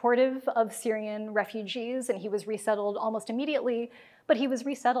proactively supportive of Syrian refugees, and he was resettled almost immediately, but he was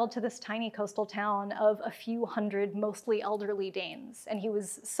resettled to this tiny coastal town of a few hundred, mostly elderly Danes, and he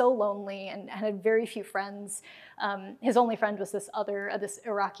was so lonely and had very few friends. His only friend was this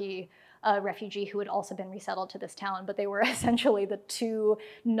Iraqi refugee who had also been resettled to this town, but they were essentially the two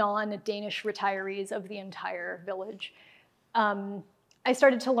non-Danish retirees of the entire village. I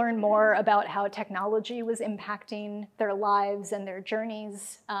started to learn more about how technology was impacting their lives and their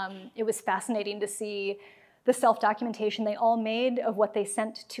journeys. It was fascinating to see the self-documentation they all made of what they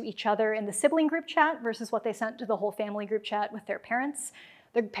sent to each other in the sibling group chat versus what they sent to the whole family group chat with their parents.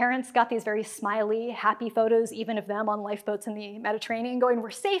 Their parents got these very smiley, happy photos, even of them on lifeboats in the Mediterranean, going, we're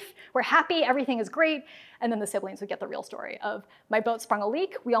safe, we're happy, everything is great. And then the siblings would get the real story of, my boat sprung a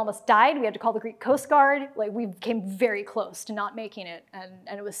leak, we almost died, we had to call the Greek Coast Guard, like we came very close to not making it.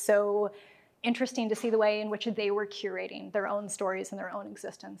 And it was so interesting to see the way in which they were curating their own stories and their own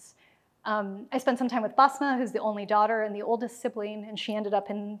existence. I spent some time with Basma, who's the only daughter and the oldest sibling, and she ended up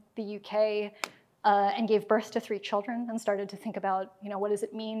in the UK and gave birth to 3 children and started to think about, what does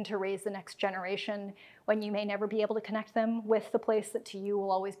it mean to raise the next generation when you may never be able to connect them with the place that to you will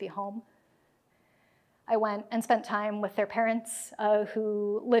always be home. I went and spent time with their parents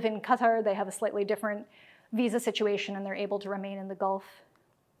who live in Qatar. They have a slightly different visa situation and they're able to remain in the Gulf.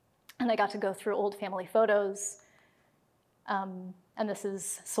 And I got to go through old family photos. And this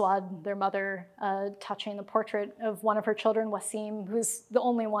is Swad, their mother, touching the portrait of one of her children, Wasim, who's the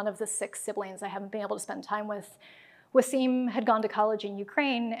only one of the 6 siblings I haven't been able to spend time with. Wasim had gone to college in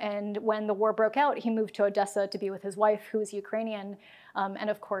Ukraine, and when the war broke out, he moved to Odessa to be with his wife, who is Ukrainian. And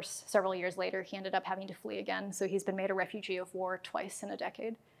of course, several years later, he ended up having to flee again. So he's been made a refugee of war twice in a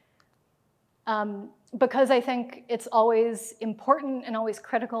decade. Because I think it's always important and always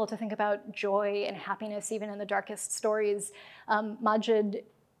critical to think about joy and happiness, even in the darkest stories. Majid,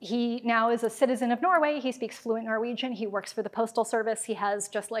 he now is a citizen of Norway. He speaks fluent Norwegian. He works for the Postal Service. He has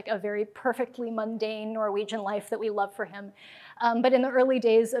just like a very perfectly mundane Norwegian life that we love for him. But in the early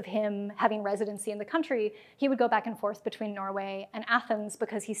days of him having residency in the country, he would go back and forth between Norway and Athens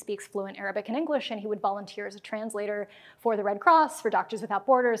because he speaks fluent Arabic and English, and he would volunteer as a translator for the Red Cross, for Doctors Without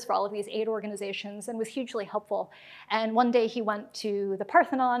Borders, for all of these aid organizations, and was hugely helpful. And one day he went to the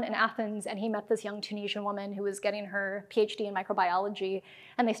Parthenon in Athens, and he met this young Tunisian woman who was getting her PhD in microbiology,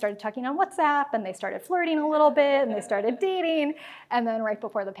 and they started talking on WhatsApp, and they started flirting a little bit, and they started dating. And then right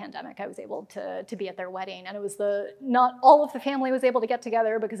before the pandemic, I was able to be at their wedding, and it was not all of the family was able to get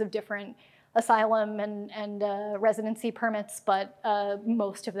together because of different asylum and residency permits, but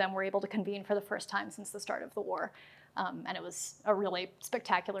most of them were able to convene for the first time since the start of the war. And it was a really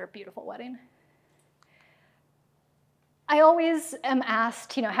spectacular, beautiful wedding. I always am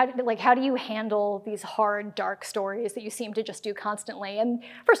asked, how do you handle these hard, dark stories that you seem to just do constantly? And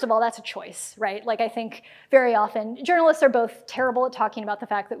first of all, that's a choice, right? I think very often journalists are both terrible at talking about the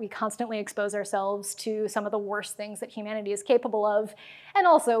fact that we constantly expose ourselves to some of the worst things that humanity is capable of. And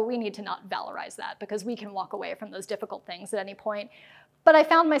also, we need to not valorize that because we can walk away from those difficult things at any point. But I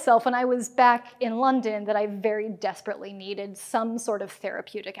found myself when I was back in London that I very desperately needed some sort of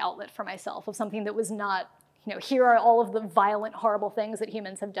therapeutic outlet for myself of something that was not, here are all of the violent, horrible things that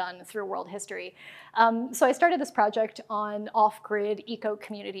humans have done through world history. So I started this project on off-grid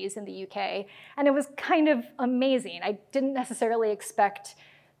eco-communities in the UK, and it was kind of amazing. I didn't necessarily expect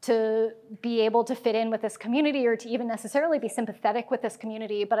to be able to fit in with this community or to even necessarily be sympathetic with this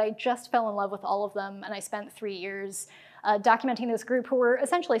community, but I just fell in love with all of them, and I spent 3 years documenting this group who were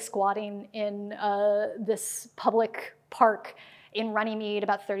essentially squatting in this public park in Runnymede,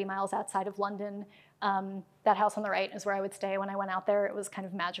 about 30 miles outside of London. That house on the right is where I would stay when I went out there. It was kind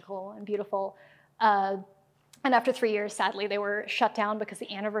of magical and beautiful. And after 3 years, sadly, they were shut down because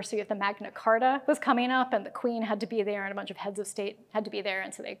the anniversary of the Magna Carta was coming up, and the Queen had to be there, and a bunch of heads of state had to be there,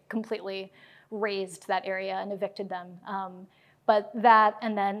 and so they completely razed that area and evicted them. But that,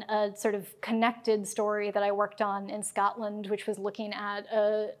 and then a sort of connected story that I worked on in Scotland, which was looking at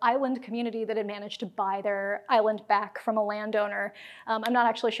an island community that had managed to buy their island back from a landowner. I'm not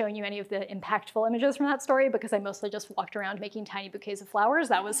actually showing you any of the impactful images from that story because I mostly just walked around making tiny bouquets of flowers.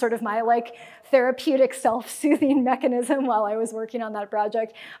 That was sort of my therapeutic self-soothing mechanism while I was working on that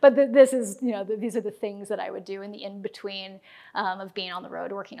project. But this is, these are the things that I would do in the in-between of being on the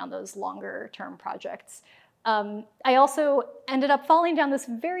road, working on those longer-term projects. I also ended up falling down this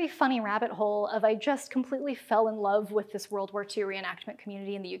very funny rabbit hole of I just completely fell in love with this World War II reenactment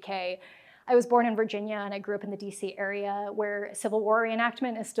community in the UK. I was born in Virginia and I grew up in the DC area where Civil War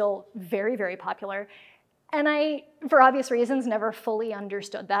reenactment is still very, very popular. And I, for obvious reasons, never fully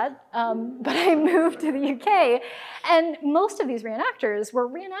understood that, but I moved to the UK, and most of these reenactors were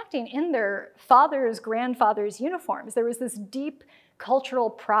reenacting in their fathers' grandfathers' uniforms. There was this deep cultural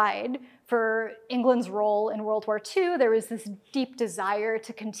pride for England's role in World War II. There was this deep desire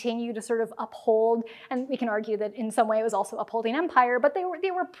to continue to sort of uphold, and we can argue that in some way it was also upholding empire, but they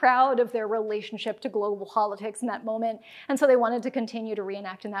were proud of their relationship to global politics in that moment, and so they wanted to continue to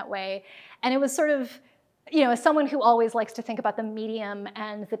reenact in that way. And it was sort of, you know, as someone who always likes to think about the medium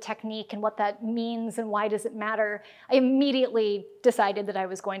and the technique and what that means and why does it matter, I immediately decided that I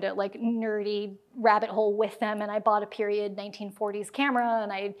was going to like nerdy rabbit hole with them, and I bought a period 1940s camera,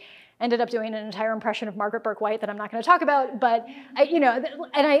 and I ended up doing an entire impression of Margaret Burke-White that I'm not going to talk about, but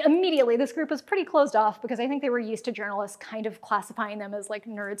I immediately, this group was pretty closed off because I think they were used to journalists kind of classifying them as like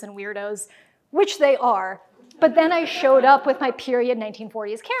nerds and weirdos, which they are. But then I showed up with my period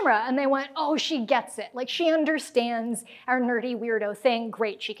 1940s camera, and they went, oh, she gets it. Like, she understands our nerdy weirdo thing.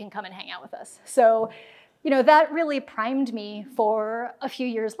 Great, she can come and hang out with us. So, you know, that really primed me for a few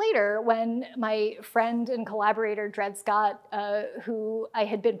years later when my friend and collaborator, Dred Scott, who I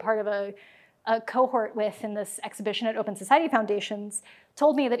had been part of a cohort with in this exhibition at Open Society Foundations,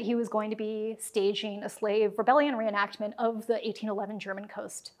 told me that he was going to be staging a slave rebellion reenactment of the 1811 German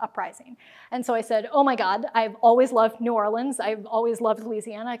coast uprising. And so I said, oh my God, I've always loved New Orleans. I've always loved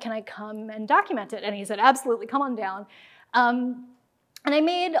Louisiana. Can I come and document it? And he said, absolutely, come on down. And I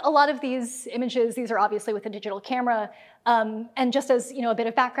made a lot of these images. These are obviously with a digital camera. And just as, you know, a bit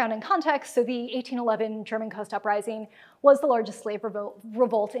of background and context, so the 1811 German coast uprising was the largest slave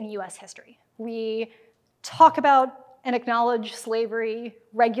revolt in US history. We talk about and acknowledge slavery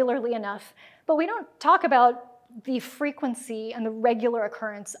regularly enough, but we don't talk about the frequency and the regular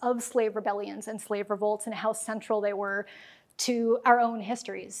occurrence of slave rebellions and slave revolts and how central they were to our own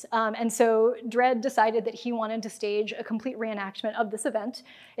histories. And so Dred decided that he wanted to stage a complete reenactment of this event.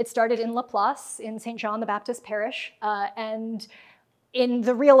 It started in La Place in St. John the Baptist Parish, and in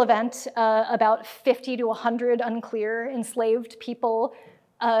the real event, about 50 to 100 unclear enslaved people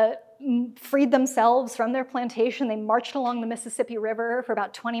freed themselves from their plantation. They marched along the Mississippi River for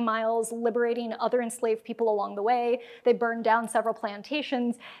about 20 miles, liberating other enslaved people along the way. They burned down several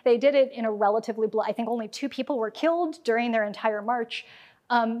plantations. They did it in a relatively, I think only 2 people were killed during their entire march.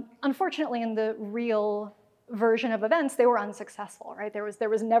 Unfortunately, in the real version of events, they were unsuccessful, right? There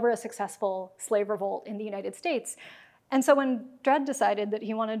was never a successful slave revolt in the United States. And so when Dred decided that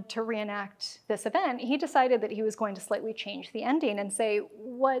he wanted to reenact this event, he decided that he was going to slightly change the ending and say,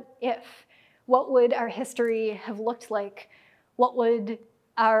 what if? What would our history have looked like? What would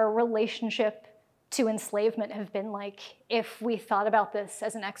our relationship to enslavement have been like if we thought about this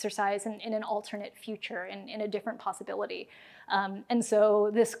as an exercise in an alternate future, in a different possibility? And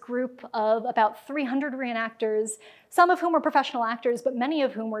so this group of about 300 reenactors, some of whom were professional actors, but many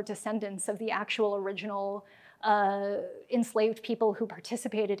of whom were descendants of the actual original enslaved people who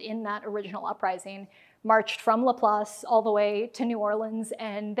participated in that original uprising, marched from La Place all the way to New Orleans,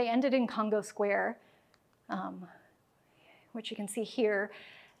 and they ended in Congo Square, which you can see here,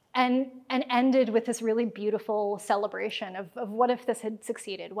 and ended with this really beautiful celebration of what if this had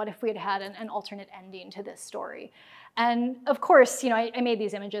succeeded? What if we had had an alternate ending to this story? And of course, you know, I made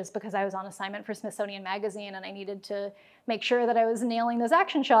these images because I was on assignment for Smithsonian Magazine and I needed to make sure that I was nailing those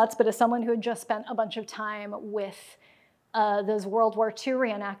action shots, but as someone who had just spent a bunch of time with those World War II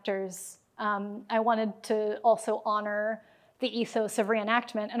reenactors, I wanted to also honor the ethos of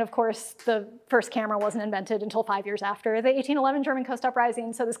reenactment. And of course, the first camera wasn't invented until 5 years after the 1811 German coast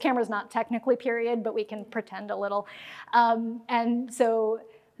uprising, so this camera's not technically period, but we can pretend a little. And so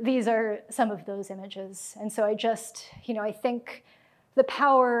these are some of those images. And so I just, you know, I think the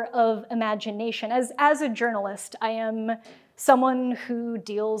power of imagination. As a journalist, I am someone who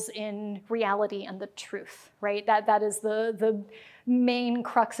deals in reality and the truth, right? That is the main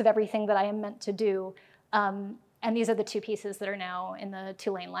crux of everything that I am meant to do. And these are the 2 pieces that are now in the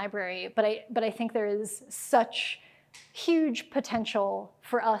Tulane Library. But I think there is such huge potential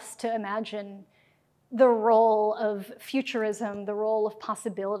for us to imagine the role of futurism, the role of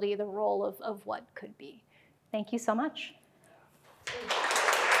possibility, the role of what could be. Thank you so much.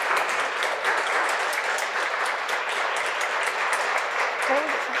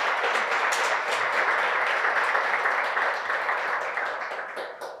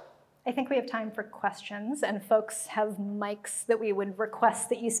 I think we have time for questions, and folks have mics that we would request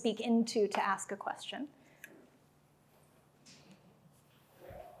that you speak into to ask a question.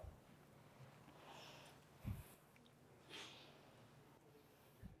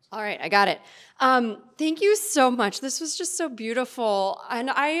 All right, I got it. Thank you so much. This was just so beautiful. And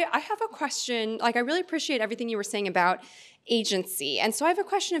I have a question. Like, I really appreciate everything you were saying about agency. And so I have a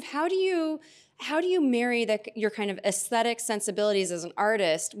question of how do you marry your kind of aesthetic sensibilities as an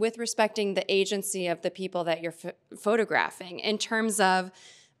artist with respecting the agency of the people that you're photographing in terms of,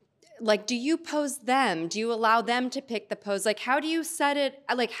 like, do you pose them? Do you allow them to pick the pose? Like, how do you set it?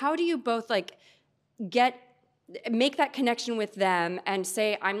 Like, how do you both, like, make that connection with them and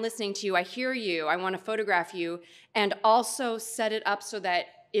say, I'm listening to you, I hear you, I want to photograph you, and also set it up so that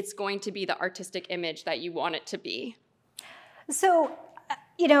it's going to be the artistic image that you want it to be? So,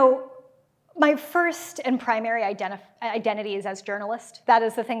 you know, my first and primary identity is as journalist. That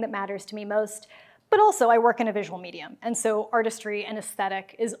is the thing that matters to me most. But also, I work in a visual medium, and so artistry and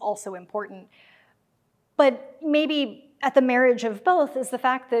aesthetic is also important. But maybe at the marriage of both is the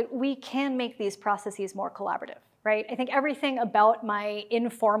fact that we can make these processes more collaborative, right? I think everything about my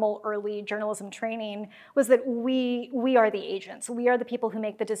informal early journalism training was that we are the agents. We are the people who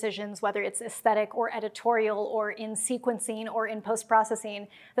make the decisions, whether it's aesthetic or editorial or in sequencing or in post-processing,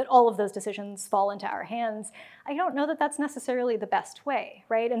 that all of those decisions fall into our hands. I don't know that that's necessarily the best way,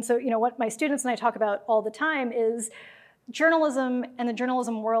 right? And so, you know, what my students and I talk about all the time is journalism and the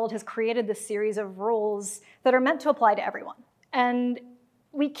journalism world has created this series of rules that are meant to apply to everyone. And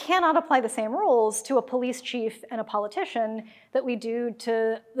we cannot apply the same rules to a police chief and a politician that we do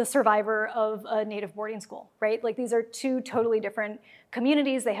to the survivor of a native boarding school, right? Like, these are two totally different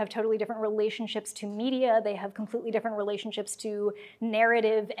communities. They have totally different relationships to media. They have completely different relationships to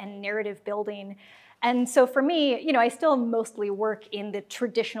narrative and narrative building. And so for me, you know, I still mostly work in the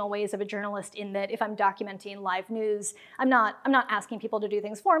traditional ways of a journalist in that if I'm documenting live news, I'm not asking people to do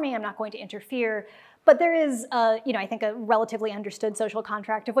things for me. I'm not going to interfere. But there is, you know, I think a relatively understood social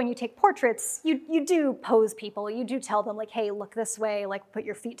contract of when you take portraits, you do pose people. You do tell them, like, hey, look this way, like, put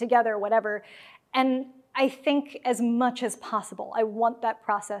your feet together, whatever. And I think as much as possible, I want that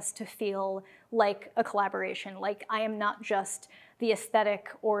process to feel like a collaboration. Like, I am not just the aesthetic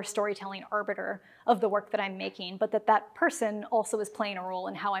or storytelling arbiter of the work that I'm making, but that person also is playing a role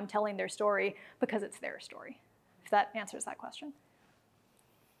in how I'm telling their story because it's their story, if that answers that question.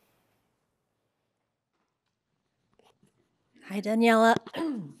 Hi, Daniella.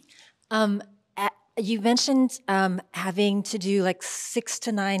 You mentioned having to do like 6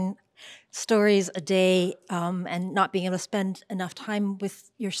 to 9 stories a day and not being able to spend enough time with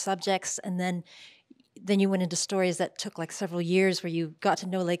your subjects, and then you went into stories that took like several years where you got to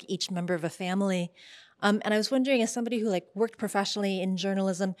know like each member of a family. And I was wondering, as somebody who like worked professionally in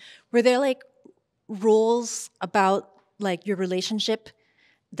journalism, were there like rules about like your relationship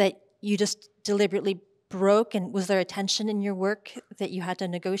that you just deliberately broke, and was there a tension in your work that you had to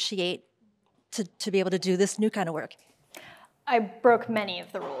negotiate to be able to do this new kind of work? I broke many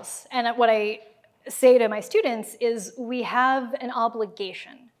of the rules. And what I say to my students is we have an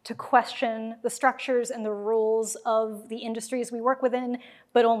obligation to question the structures and the rules of the industries we work within,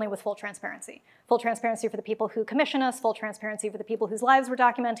 but only with full transparency. Full transparency for the people who commission us, full transparency for the people whose lives we're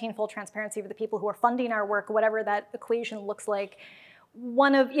documenting, full transparency for the people who are funding our work, whatever that equation looks like.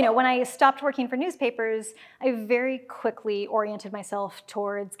 When I stopped working for newspapers, I very quickly oriented myself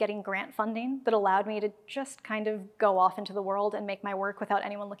towards getting grant funding that allowed me to just kind of go off into the world and make my work without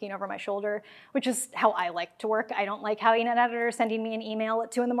anyone looking over my shoulder, which is how I like to work. I don't like having an editor sending me an email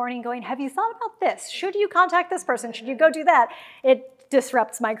at 2 in the morning going, have you thought about this? Should you contact this person? Should you go do that? It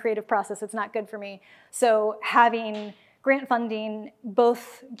disrupts my creative process. It's not good for me. So having grant funding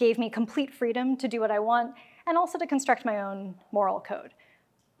both gave me complete freedom to do what I want and also to construct my own moral code.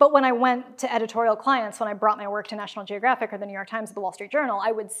 But when I went to editorial clients, when I brought my work to National Geographic or the New York Times or the Wall Street Journal,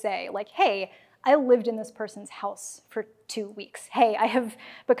 I would say, like, hey, I lived in this person's house for 2 weeks. Hey, I have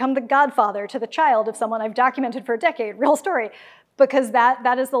become the godfather to the child of someone I've documented for a decade, real story. Because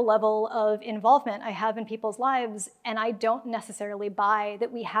that is the level of involvement I have in people's lives, and I don't necessarily buy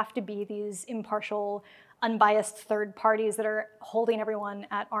that we have to be these impartial, unbiased third parties that are holding everyone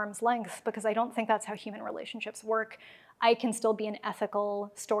at arm's length, because I don't think that's how human relationships work. I can still be an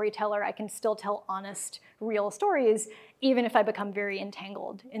ethical storyteller. I can still tell honest, real stories, even if I become very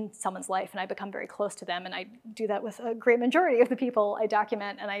entangled in someone's life and I become very close to them. And I do that with a great majority of the people I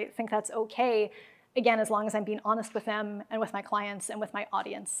document, and I think that's okay, again, as long as I'm being honest with them and with my clients and with my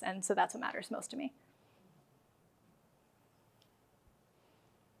audience. And so that's what matters most to me.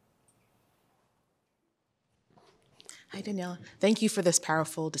 Hi, Daniella. Thank you for this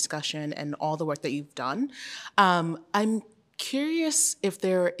powerful discussion and all the work that you've done. I'm curious if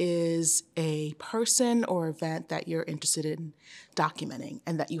there is a person or event that you're interested in documenting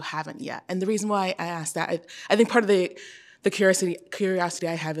and that you haven't yet. And the reason why I asked that, I think part of the the curiosity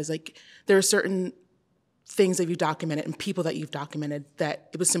I have is like, there are certain things that you've documented and people that you've documented that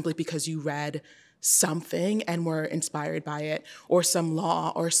it was simply because you read something and were inspired by it, or some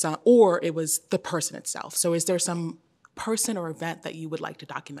law, or it was the person itself. So is there some person or event that you would like to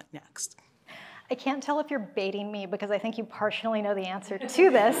document next? I can't tell if you're baiting me because I think you partially know the answer to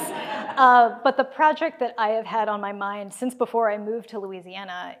this, but the project that I have had on my mind since before I moved to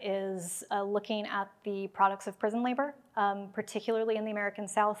Louisiana is looking at the products of prison labor, particularly in the American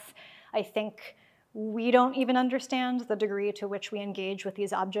South. I think we don't even understand the degree to which we engage with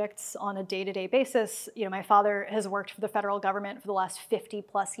these objects on a day-to-day basis. You know, my father has worked for the federal government for the last 50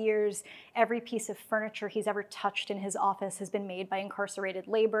 plus years. Every piece of furniture he's ever touched in his office has been made by incarcerated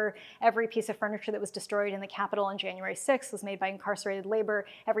labor. Every piece of furniture that was destroyed in the Capitol on January 6th was made by incarcerated labor.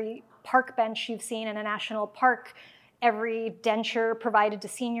 Every park bench you've seen in a national park, every denture provided to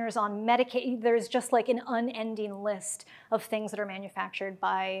seniors on Medicaid. There's just like an unending list of things that are manufactured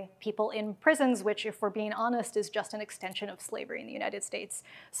by people in prisons, which, if we're being honest, is just an extension of slavery in the United States.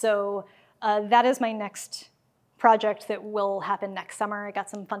 So that is my next project that will happen next summer. I got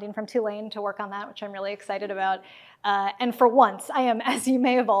some funding from Tulane to work on that, which I'm really excited about. And for once, I am, as you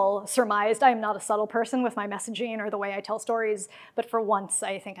may have all surmised, I am not a subtle person with my messaging or the way I tell stories, but for once,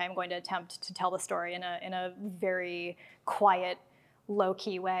 I think I'm going to attempt to tell the story in a very quiet,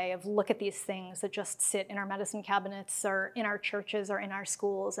 low-key way of look at these things that just sit in our medicine cabinets or in our churches or in our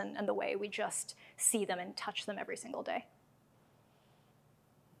schools, and the way we just see them and touch them every single day.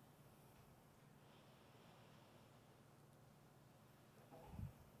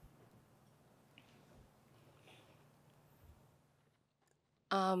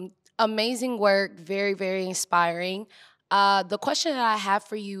 Amazing work, very, very inspiring. The question that I have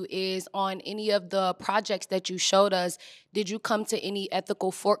for you is, on any of the projects that you showed us, did you come to any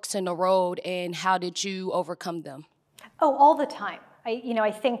ethical forks in the road, and how did you overcome them? Oh, all the time.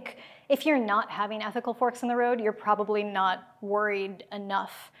 I think if you're not having ethical forks in the road, you're probably not worried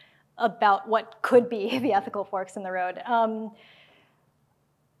enough about what could be the ethical forks in the road.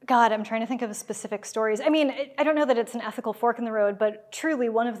 God, I'm trying to think of specific stories. I mean, I don't know that it's an ethical fork in the road, but truly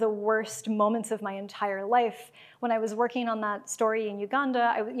one of the worst moments of my entire life, when I was working on that story in Uganda,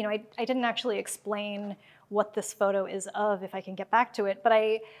 I didn't actually explain what this photo is of, if I can get back to it, but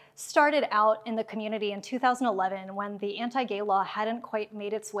I started out in the community in 2011 when the anti-gay law hadn't quite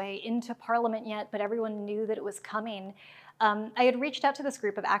made its way into Parliament yet, but everyone knew that it was coming. I had reached out to this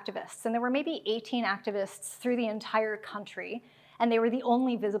group of activists, and there were maybe 18 activists through the entire country, and they were the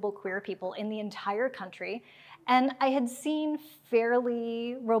only visible queer people in the entire country. And I had seen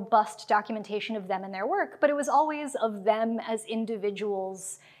fairly robust documentation of them and their work, but it was always of them as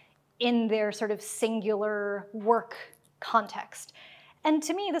individuals in their sort of singular work context. And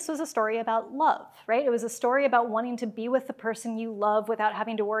to me, this was a story about love, right? It was a story about wanting to be with the person you love without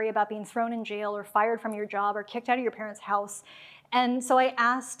having to worry about being thrown in jail or fired from your job or kicked out of your parents' house. And so I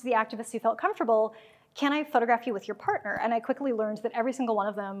asked the activists who felt comfortable, can I photograph you with your partner? And I quickly learned that every single one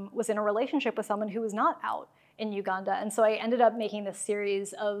of them was in a relationship with someone who was not out in Uganda. And so I ended up making this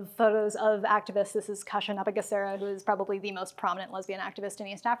series of photos of activists. This is Kasha Nabagasera, who is probably the most prominent lesbian activist in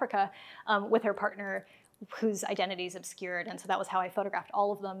East Africa, with her partner, whose identity is obscured. And so that was how I photographed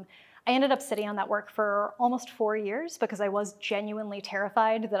all of them. I ended up sitting on that work for almost 4 years because I was genuinely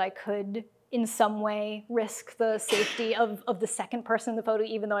terrified that I could in some way risk the safety of the second person in the photo,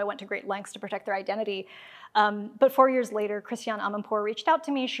 even though I went to great lengths to protect their identity. But 4 years later, Christiane Amanpour reached out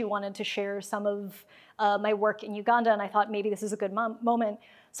to me. She wanted to share some of my work in Uganda, and I thought maybe this is a good moment.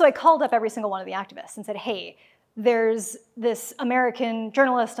 So I called up every single one of the activists and said, hey, there's this American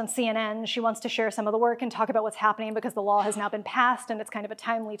journalist on CNN. She wants to share some of the work and talk about what's happening because the law has now been passed and it's kind of a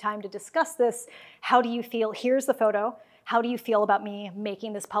timely time to discuss this. How do you feel? Here's the photo. How do you feel about me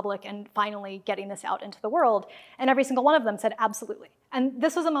making this public and finally getting this out into the world? And every single one of them said, absolutely. And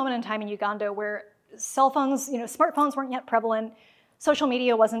this was a moment in time in Uganda where cell phones, smartphones weren't yet prevalent. Social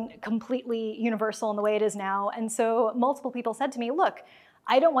media wasn't completely universal in the way it is now. And so multiple people said to me, look,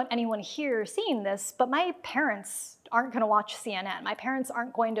 I don't want anyone here seeing this, but my parents aren't going to watch CNN. My parents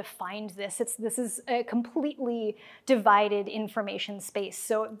aren't going to find this. This is a completely divided information space.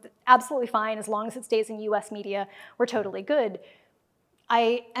 So absolutely fine, as long as it stays in US media, we're totally good.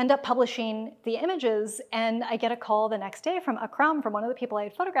 I end up publishing the images, and I get a call the next day from Akram, from one of the people I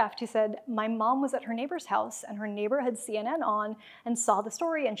had photographed, who said, my mom was at her neighbor's house, and her neighbor had CNN on and saw the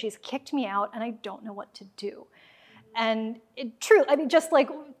story, and she's kicked me out, and I don't know what to do. And true, I mean, just like,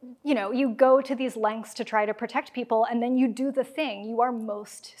 you go to these lengths to try to protect people, and then you do the thing you are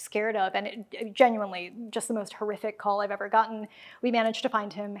most scared of. And it genuinely, just the most horrific call I've ever gotten. We managed to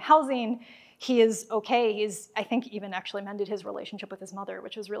find him housing. he is okay. He's, I think, even actually mended his relationship with his mother,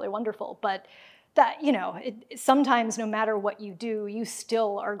 which is really wonderful. But that, you know, sometimes no matter what you do, you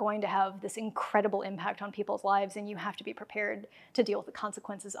still are going to have this incredible impact on people's lives, and you have to be prepared to deal with the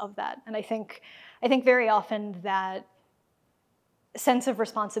consequences of that. And I think very often that sense of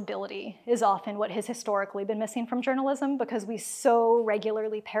responsibility is often what has historically been missing from journalism, because we so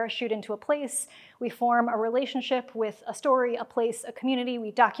regularly parachute into a place, we form a relationship with a story, a place, a community, we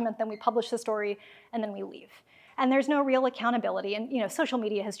document them, we publish the story, and then we leave. And there's no real accountability. And you know, social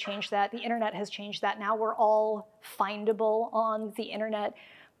media has changed that, the internet has changed that. Now we're all findable on the internet.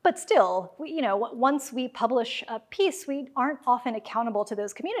 But still, you know, once we publish a piece, we aren't often accountable to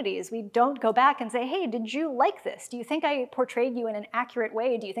those communities. We don't go back and say, hey, did you like this? Do you think I portrayed you in an accurate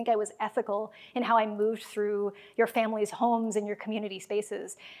way? Do you think I was ethical in how I moved through your family's homes and your community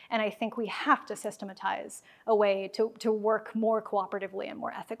spaces? And I think we have to systematize a way to work more cooperatively and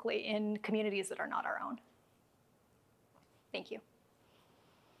more ethically in communities that are not our own. Thank you.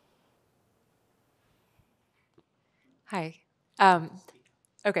 Hi.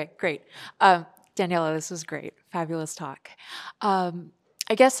 Okay, great. Daniella, this was great. Fabulous talk. I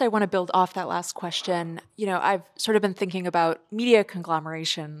guess I want to build off that last question. You know, I've sort of been thinking about media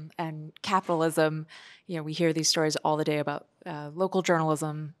conglomeration and capitalism. You know, we hear these stories all the day about local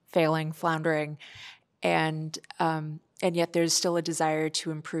journalism failing, floundering, and yet there's still a desire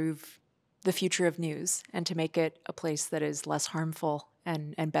to improve the future of news and to make it a place that is less harmful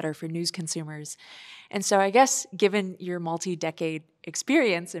and better for news consumers. And so I guess given your multi-decade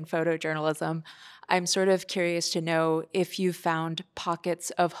experience in photojournalism, I'm sort of curious to know if you've found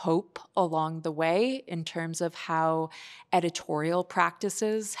pockets of hope along the way in terms of how editorial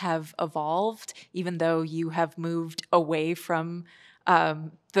practices have evolved, even though you have moved away from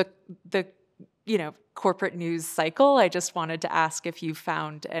the you know, corporate news cycle. I just wanted to ask if you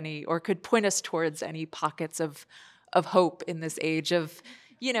found any, or could point us towards any pockets of hope in this age of,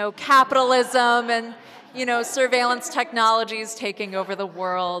 you know, capitalism and, you know, surveillance technologies taking over the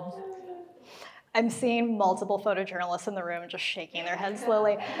world. I'm seeing multiple photojournalists in the room just shaking their heads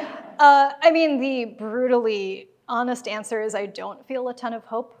slowly. I mean, the brutally honest answer is I don't feel a ton of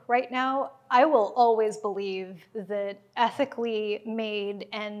hope right now. I will always believe that ethically made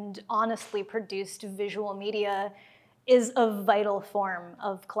and honestly produced visual media is a vital form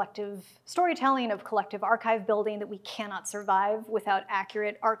of collective storytelling, of collective archive building, that we cannot survive without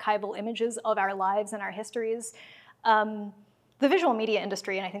accurate archival images of our lives and our histories. The visual media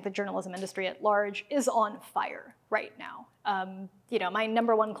industry, and I think the journalism industry at large, is on fire right now. You know, my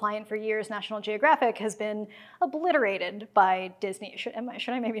 #1 client for years, National Geographic, has been obliterated by Disney. Should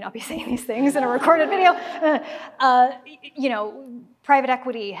I maybe not be saying these things in a recorded video? You know, private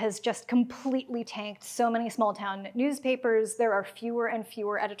equity has just completely tanked so many small town newspapers. There are fewer and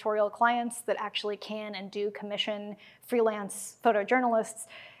fewer editorial clients that actually can and do commission freelance photojournalists.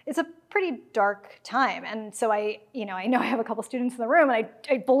 It's a pretty dark time. And so I know I have a couple students in the room, and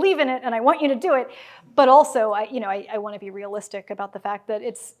I believe in it and I want you to do it. But also I want to be realistic about the fact that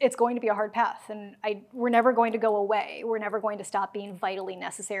it's going to be a hard path, and we're never going to go away. We're never going to stop being vitally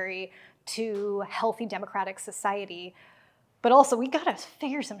necessary to healthy democratic society. But also we gotta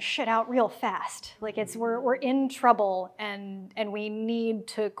figure some shit out real fast. Like we're in trouble, and we need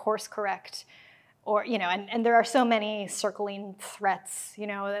to course correct. Or, you know, and there are so many circling threats, you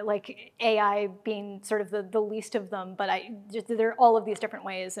know, like AI being sort of the least of them, but there are all of these different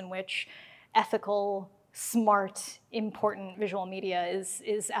ways in which ethical, smart, important visual media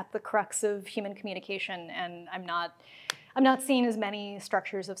is at the crux of human communication, and I'm not seeing as many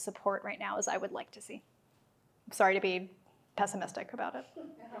structures of support right now as I would like to see. I'm sorry to be pessimistic about it.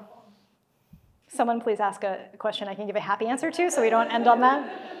 Someone please ask a question I can give a happy answer to, so we don't end on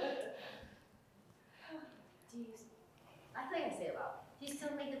that. Do you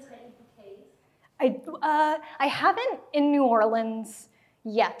still make the tiny bouquets? I haven't in New Orleans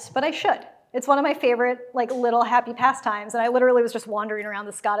yet, but I should. It's one of my favorite little happy pastimes, and I literally was just wandering around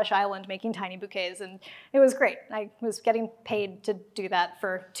the Scottish island making tiny bouquets, and it was great. I was getting paid to do that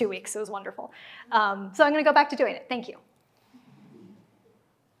for 2 weeks. It was wonderful. So I'm going to go back to doing it. Thank you.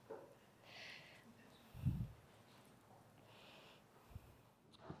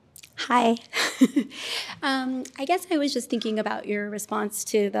 Hi. I guess I was just thinking about your response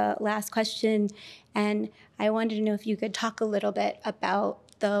to the last question, and I wanted to know if you could talk a little bit about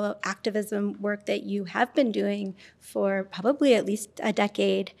the activism work that you have been doing for probably at least a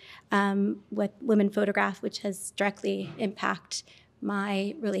decade with Women Photograph, which has directly impacted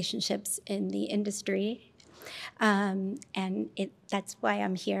my relationships in the industry. And that's why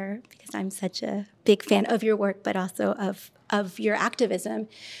I'm here, because I'm such a big fan of your work, but also of of your activism.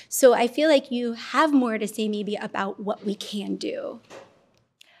 So I feel like you have more to say maybe about what we can do.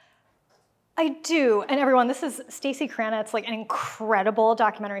 I do, and everyone, this is Stacey Kranitz, like an incredible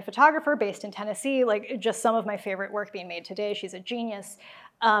documentary photographer based in Tennessee, like just some of my favorite work being made today. She's a genius,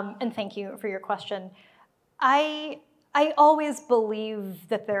 and thank you for your question. I always believe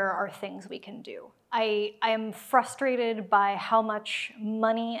that there are things we can do. I am frustrated by how much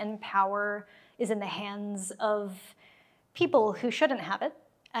money and power is in the hands of people who shouldn't have it,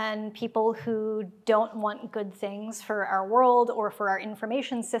 and people who don't want good things for our world or for our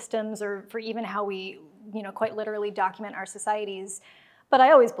information systems or for even how we, quite literally document our societies. But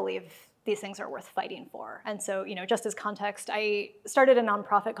I always believe these things are worth fighting for. And so, just as context, I started a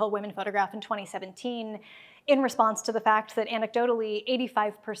nonprofit called Women Photograph in 2017 in response to the fact that anecdotally,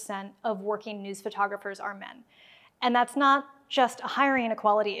 85% of working news photographers are men. And that's not just a hiring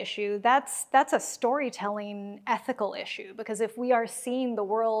inequality issue, that's a storytelling ethical issue, because if we are seeing the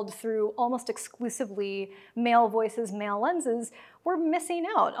world through almost exclusively male voices, male lenses, we're missing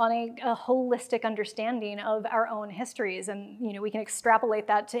out on a holistic understanding of our own histories. And we can extrapolate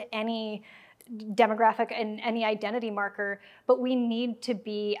that to any demographic and any identity marker, but we need to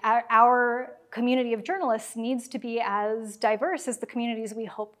be, our community of journalists needs to be as diverse as the communities we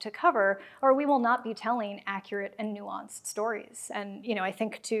hope to cover, or we will not be telling accurate and nuanced stories. And I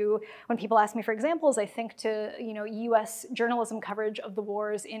think when people ask me for examples, I think to US journalism coverage of the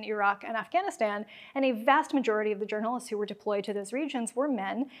wars in Iraq and Afghanistan, and a vast majority of the journalists who were deployed to those regions were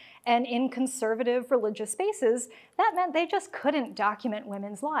men, and in conservative religious spaces, that meant they just couldn't document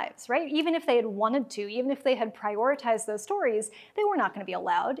women's lives, right? Even if they had wanted to, even if they had prioritized those stories, they were not going to be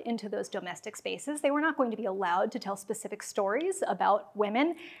allowed into those domestic spaces. They were not going to be allowed to tell specific stories about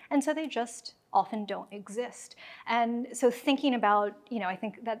women, and so they just often don't exist. And so thinking about, I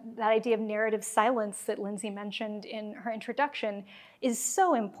think that idea of narrative silence that Lindsay mentioned in her introduction is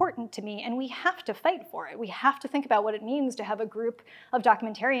so important to me, and we have to fight for it. We have to think about what it means to have a group of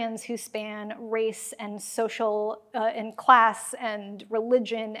documentarians who span race and social and class and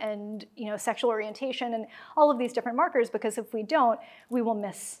religion and sexual orientation and all of these different markers, because if we don't, we will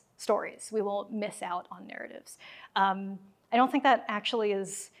miss stories. We will miss out on narratives. I don't think that actually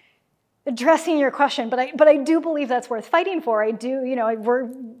is addressing your question, but I do believe that's worth fighting for. I do,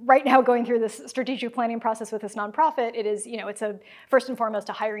 we're right now going through this strategic planning process with this nonprofit. It is, it's first and foremost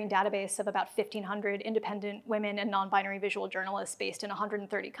a hiring database of about 1,500 independent women and non-binary visual journalists based in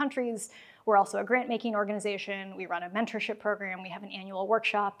 130 countries. We're also a grant-making organization. We run a mentorship program. We have an annual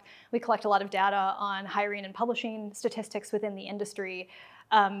workshop. We collect a lot of data on hiring and publishing statistics within the industry.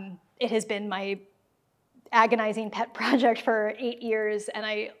 It has been my agonizing pet project for 8 years, and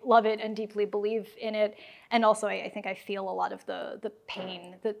I love it and deeply believe in it. And also, I think I feel a lot of the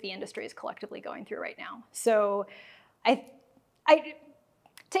pain that the industry is collectively going through right now. So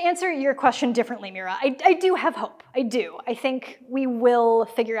to answer your question differently, Mira, I do have hope. I do. I think we will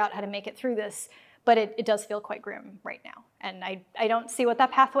figure out how to make it through this, but it does feel quite grim right now. And I don't see what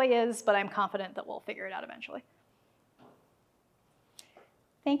that pathway is, but I'm confident that we'll figure it out eventually.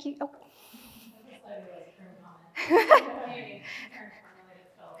 Thank you. Oh.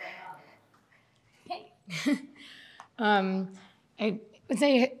 I would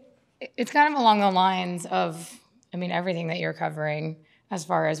say it's kind of along the lines of, everything that you're covering as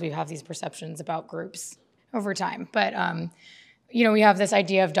far as we have these perceptions about groups over time. But, we have this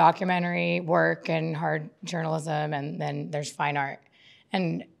idea of documentary work and hard journalism, and then there's fine art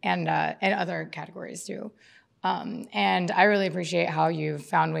and other categories too. And I really appreciate how you've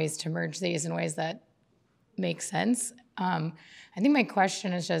found ways to merge these in ways that make sense. I think my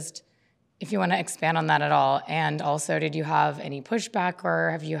question is just if you want to expand on that at all, and also did you have any pushback,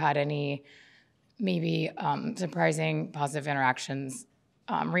 or have you had any maybe surprising positive reactions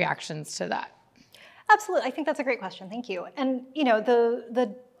to that? Absolutely, I think that's a great question, thank you. And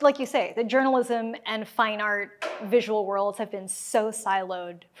the like you say, the journalism and fine art visual worlds have been so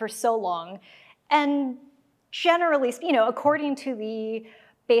siloed for so long, and generally, according to the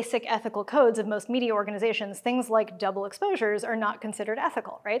basic ethical codes of most media organizations, things like double exposures are not considered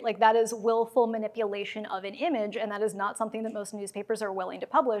ethical, right? Like that is willful manipulation of an image, and that is not something that most newspapers are willing to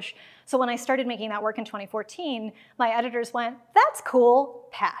publish. So when I started making that work in 2014, my editors went, that's cool,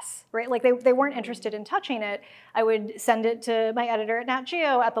 pass, right? Like they weren't interested in touching it. I would send it to my editor at Nat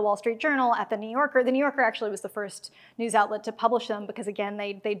Geo, at the Wall Street Journal, at the New Yorker. The New Yorker actually was the first news outlet to publish them because again,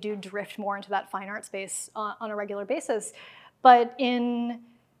 they do drift more into that fine art space on a regular basis. But in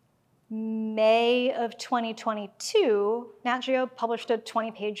May of 2022, Nat Geo published a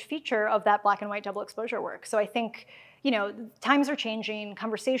 20-page feature of that black and white double exposure work. So I think, times are changing,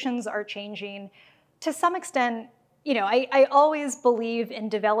 conversations are changing. To some extent, you know, I always believe in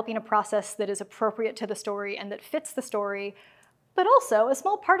developing a process that is appropriate to the story and that fits the story. But also, a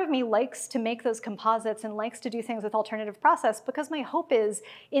small part of me likes to make those composites and likes to do things with alternative process, because my hope is,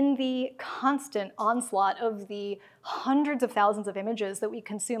 in the constant onslaught of the hundreds of thousands of images that we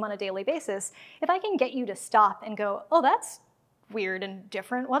consume on a daily basis, if I can get you to stop and go, oh, that's weird and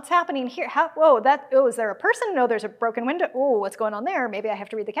different. What's happening here? Is there a person? No, there's a broken window. Oh, what's going on there? Maybe I have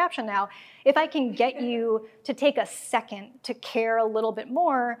to read the caption now. If I can get you to take a second to care a little bit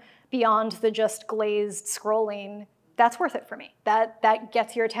more beyond the just glazed scrolling, that's worth it for me. That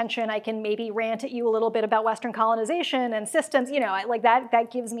gets your attention. I can maybe rant at you a little bit about Western colonization and systems. You know, like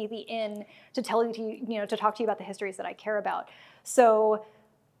that gives me the in to tell you, to talk to you about the histories that I care about. So,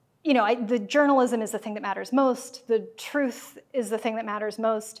 you know, the journalism is the thing that matters most. The truth is the thing that matters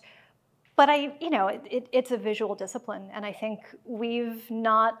most. But it's a visual discipline, and I think we've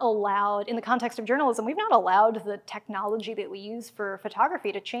not allowed, in the context of journalism, we've not allowed the technology that we use for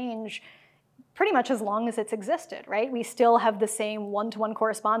photography to change pretty much as long as it's existed, right? We still have the same one-to-one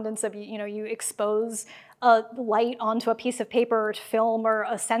correspondence of, you expose a light onto a piece of paper or film or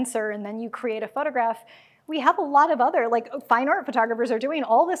a sensor, and then you create a photograph. We have a lot of other, like, fine art photographers are doing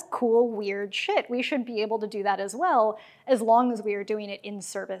all this cool, weird shit. We should be able to do that as well, as long as we are doing it in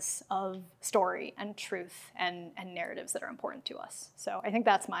service of story and truth and narratives that are important to us. So I think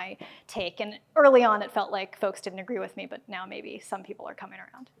that's my take. And early on, it felt like folks didn't agree with me, but now maybe some people are coming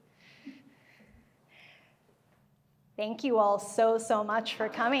around. Thank you all so, so much for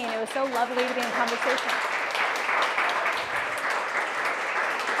coming. It was so lovely to be in conversation.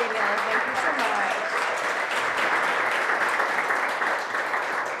 Daniella, thank you so much.